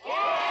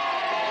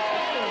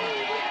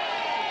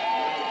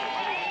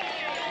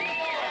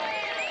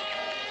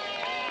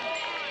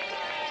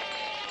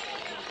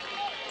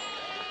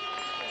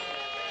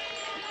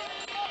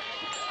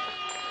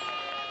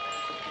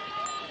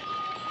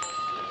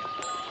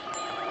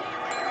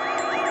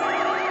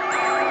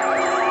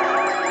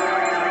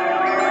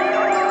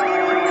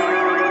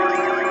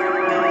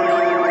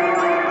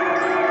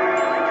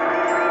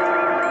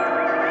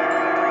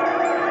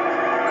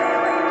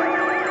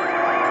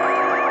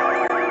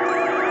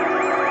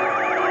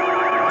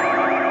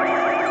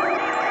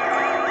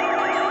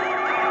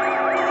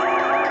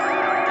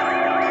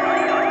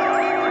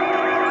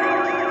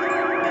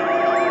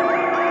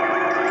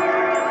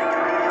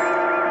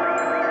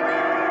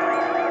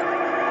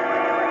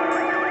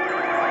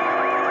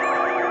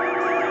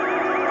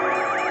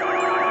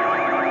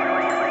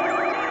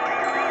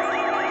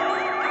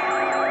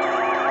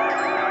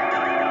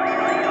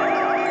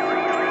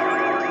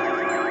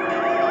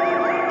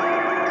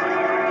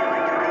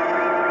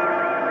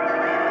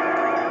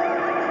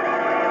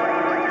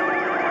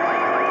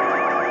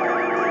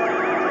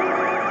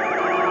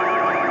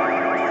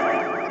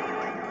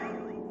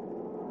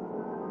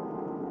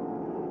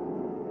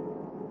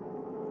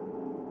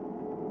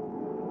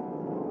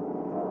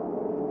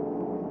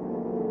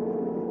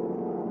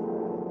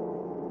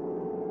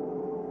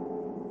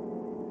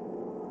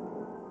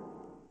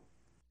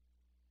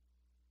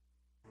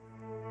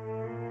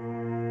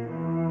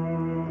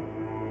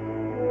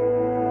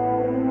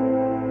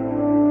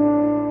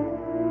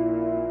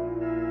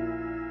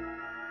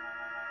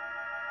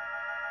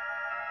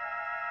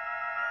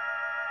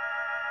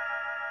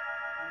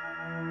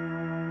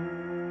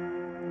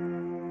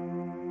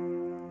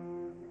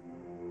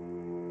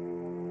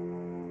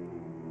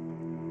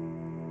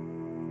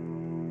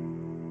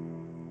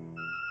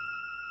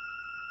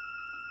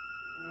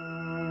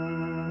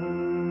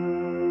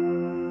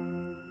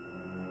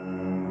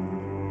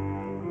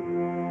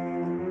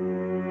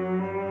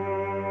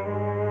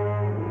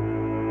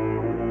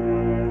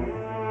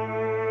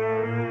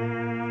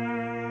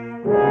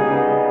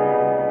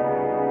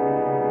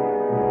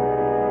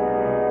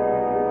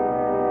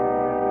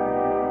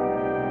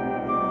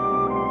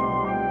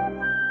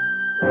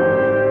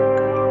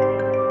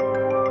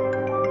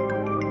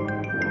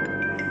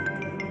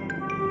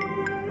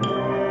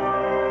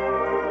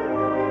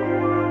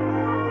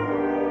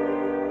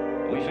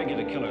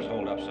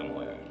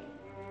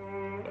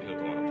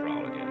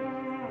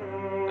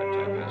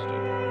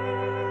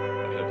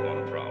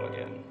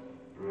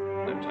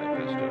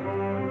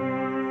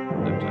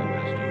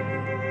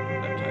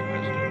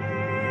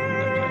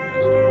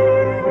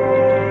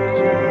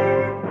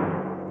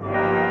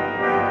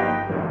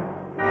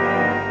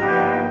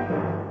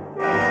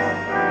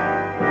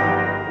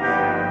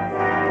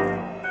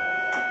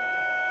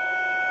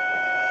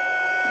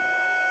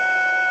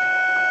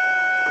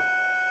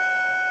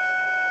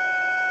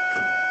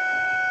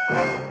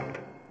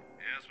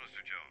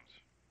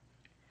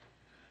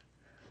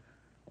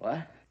 What?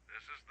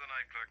 This is the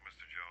night clerk,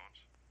 Mr. Jones.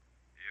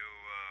 You,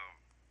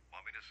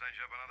 want me to send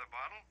you up another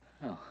bottle?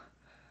 Oh.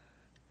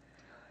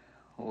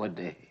 What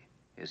day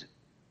is it?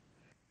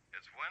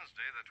 It's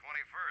Wednesday, the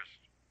 21st.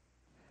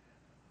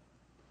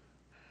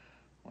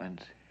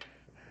 Wednesday.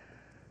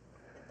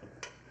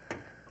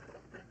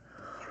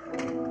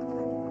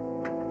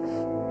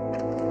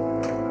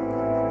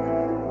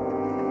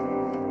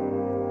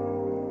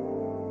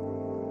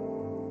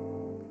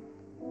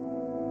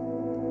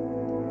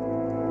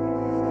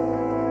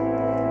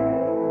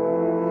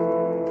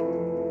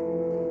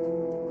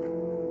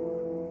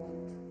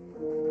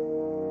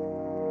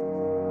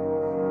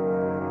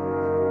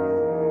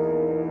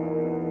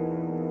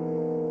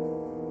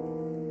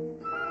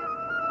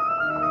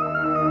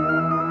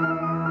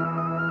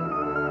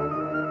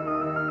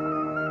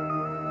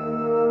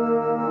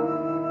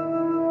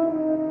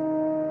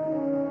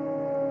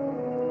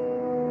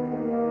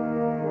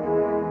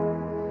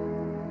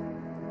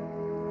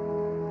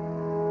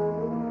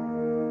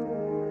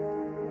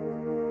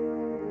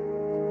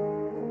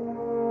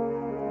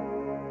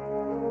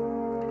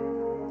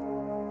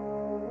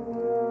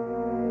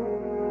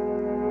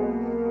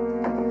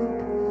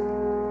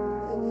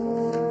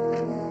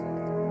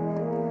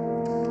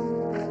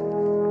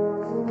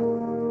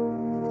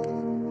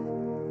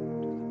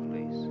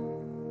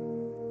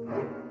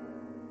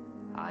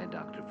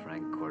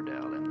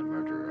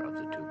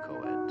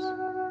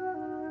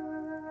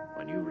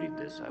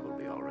 this, I will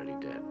be already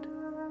dead.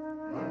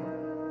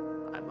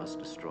 I must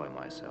destroy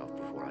myself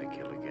before I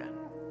kill again.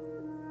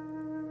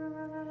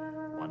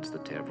 Once the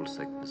terrible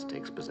sickness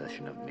takes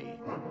possession of me,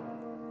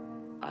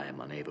 I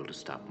am unable to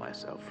stop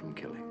myself from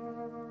killing.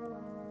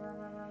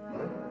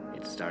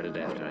 It started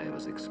after I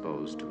was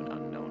exposed to an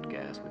unknown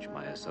gas which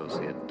my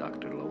associate,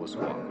 Dr. Lois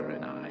Walker,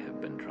 and I have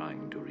been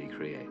trying to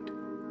recreate.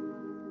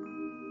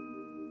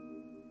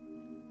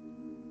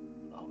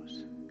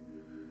 Lois,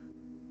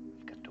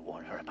 I've got to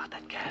warn her about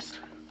that gas.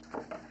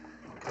 Night,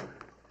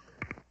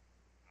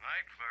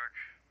 clerk.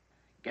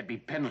 Get me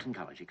Pendleton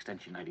College,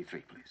 extension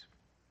 93, please.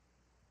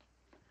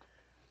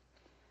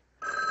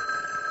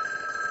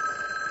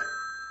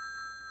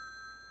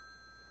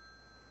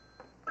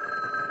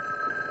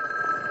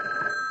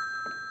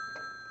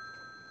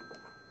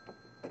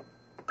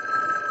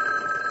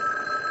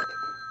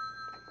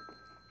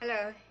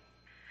 Hello.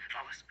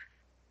 Lois.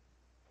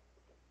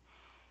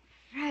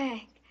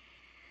 Frank.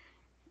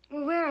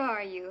 Well, where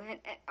are you? And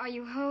are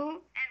you home?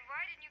 And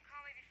why didn't you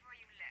call me before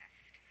you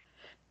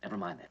left? Never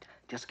mind that.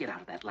 Just get out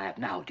of that lab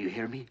now, do you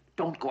hear me?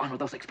 Don't go on with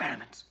those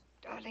experiments.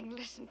 Darling,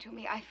 listen to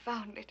me. I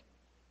found it.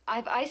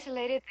 I've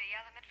isolated the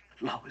element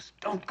from the... Lois,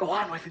 don't go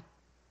on with it.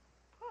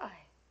 Why?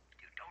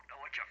 You don't know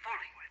what you're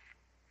fooling with.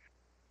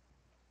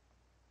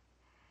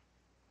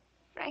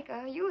 Frank,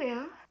 are you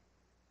ill?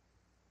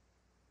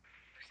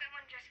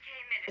 Someone just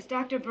came in. It's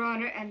Dr.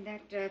 Bronner and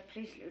that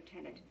police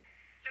lieutenant.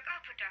 Look,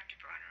 I'll put Dr.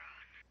 Bronner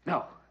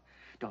on. No.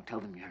 Don't tell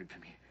them you heard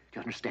from me. Do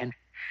you understand?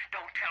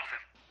 Don't tell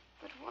them.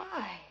 But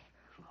why?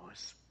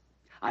 Lois,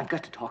 I've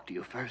got to talk to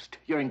you first.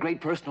 You're in great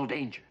personal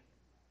danger.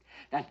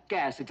 That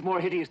gas, it's more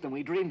hideous than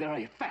we dreamed. There are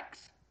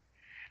effects.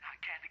 I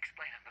can't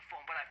explain on the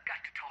phone, but I've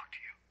got to talk to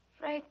you.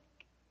 Frank,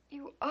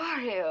 you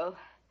are ill.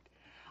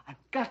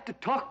 I've got to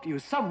talk to you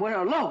somewhere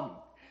alone.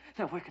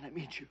 Now, where can I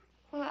meet you?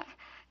 Well,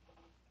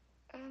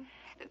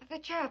 the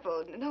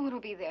chapel. No one will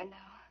be there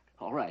now.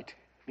 All right.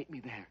 Meet me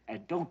there.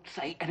 And don't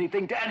say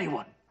anything to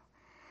anyone.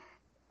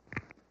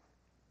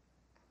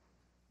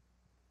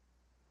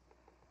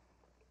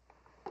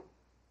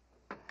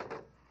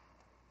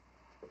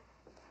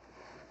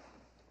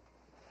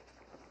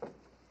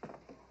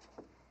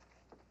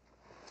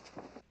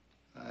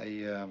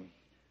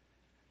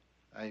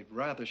 I'd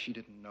rather she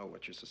didn't know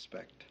what you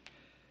suspect.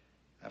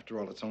 After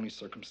all, it's only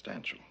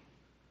circumstantial.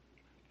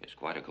 It's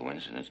quite a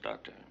coincidence,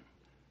 Doctor.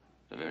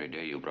 The very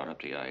day you brought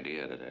up the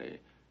idea that a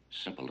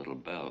simple little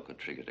bell could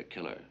trigger the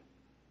killer,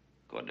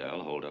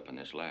 Cordell holed up in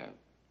this lab.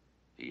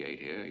 He ate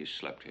here, he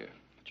slept here.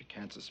 But you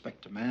can't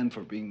suspect a man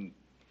for being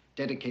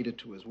dedicated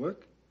to his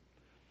work.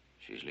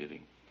 She's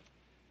leaving.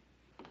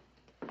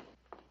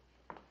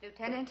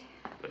 Lieutenant?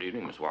 Good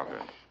evening, Miss Walker.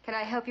 Can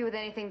I help you with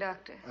anything,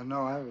 Doctor?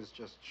 No, I was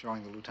just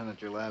showing the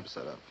lieutenant your lab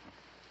setup.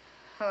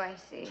 Oh, I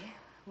see.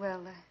 Well,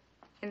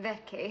 in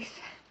that case...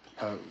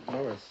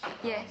 Lois.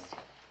 Yes?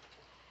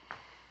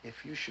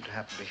 If you should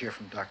happen to hear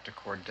from Dr.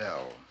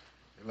 Cordell,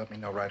 you let me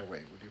know right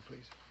away, would you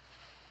please?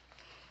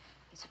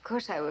 Yes, of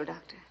course I will,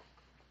 Doctor.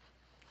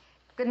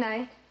 Good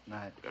night.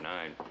 Night. Good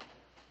night.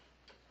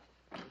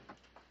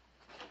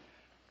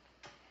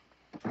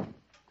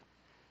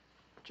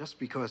 Just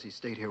because he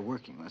stayed here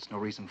working, that's no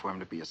reason for him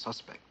to be a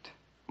suspect.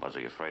 Was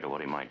he afraid of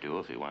what he might do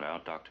if he went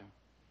out, Doctor?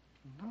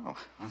 No,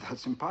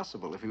 that's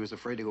impossible. If he was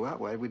afraid to go out,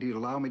 why would he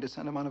allow me to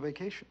send him on a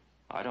vacation?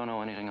 I don't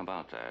know anything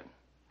about that.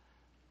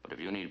 But if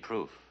you need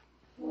proof,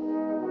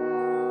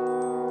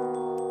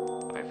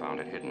 I found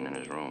it hidden in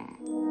his room.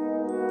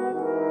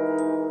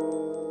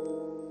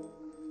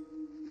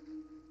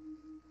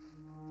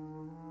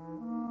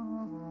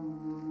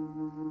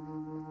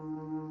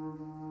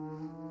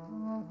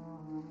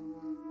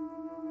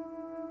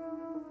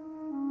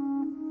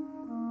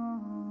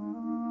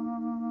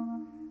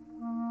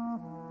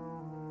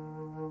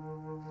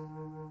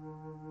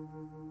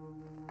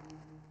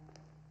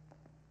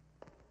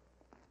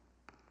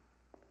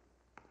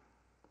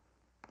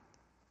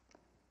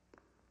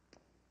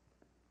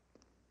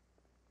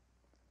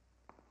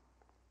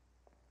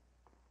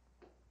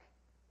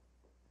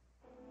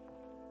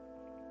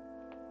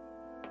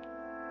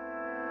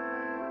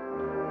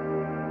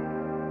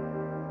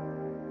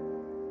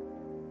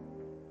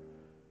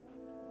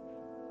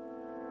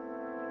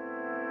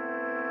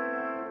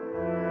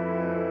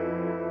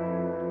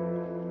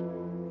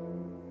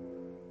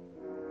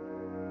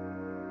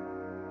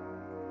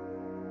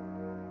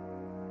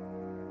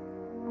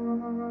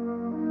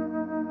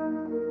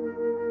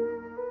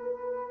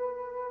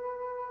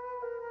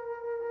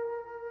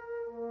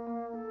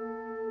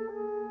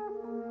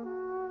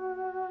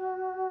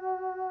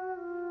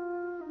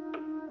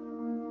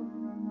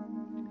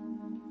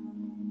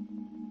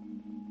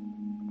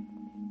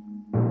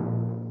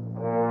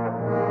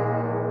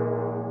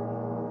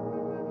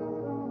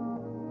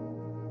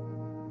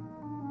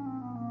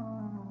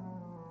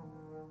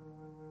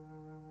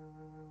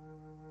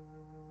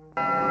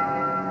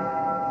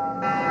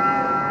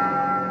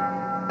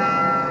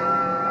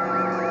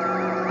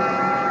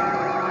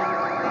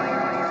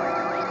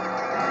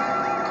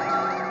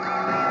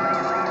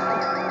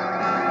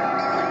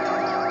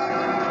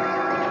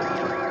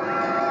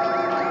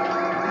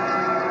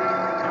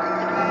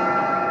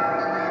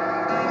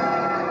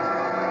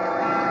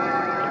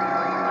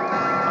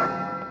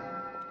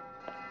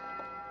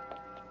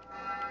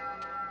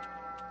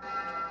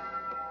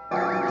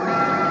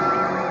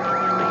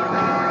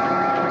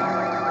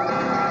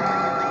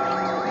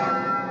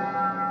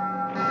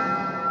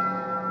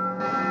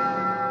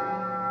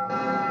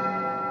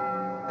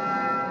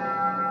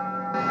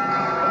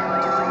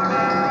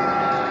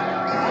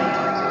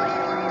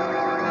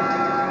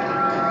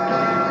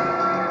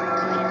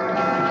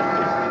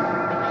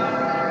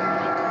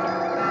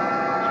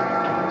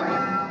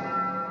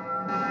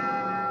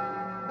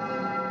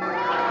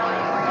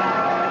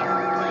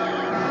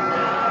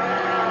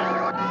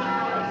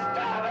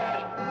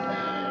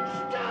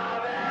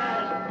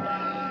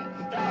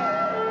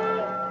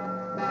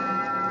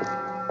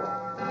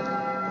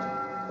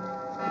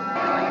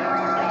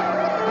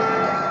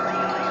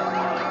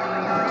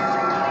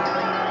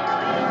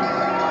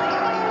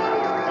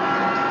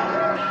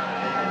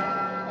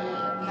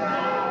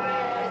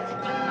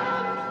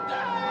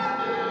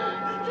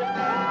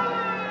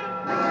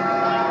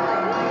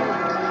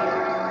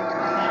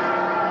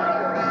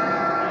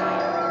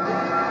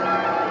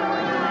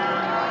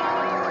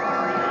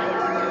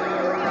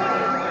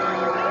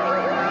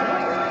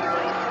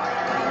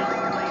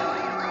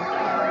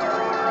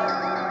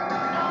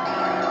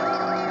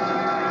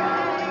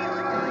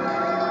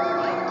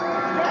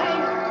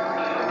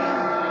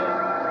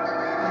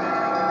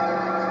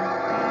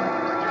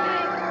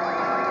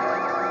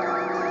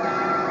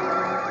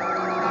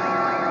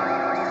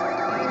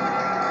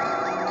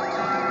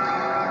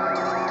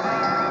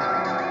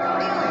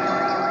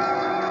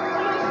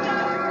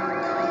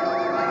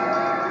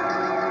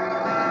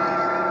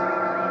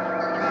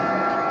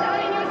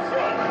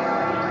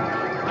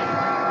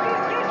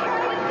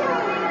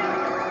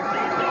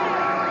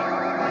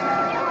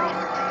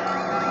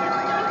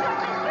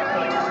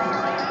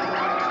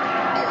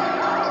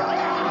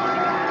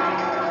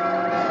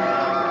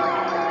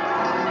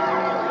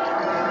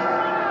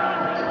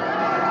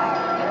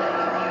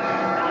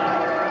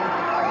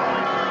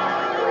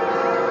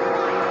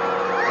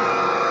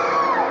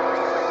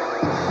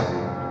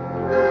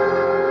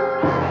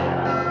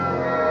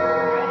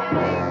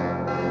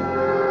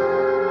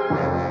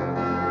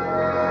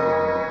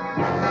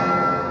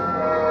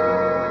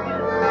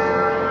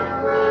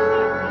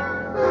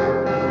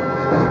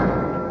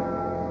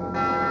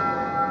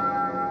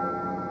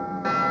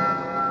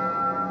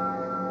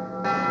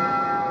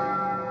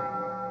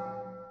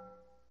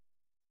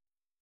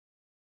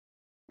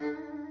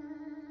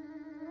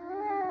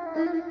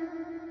 Thank you.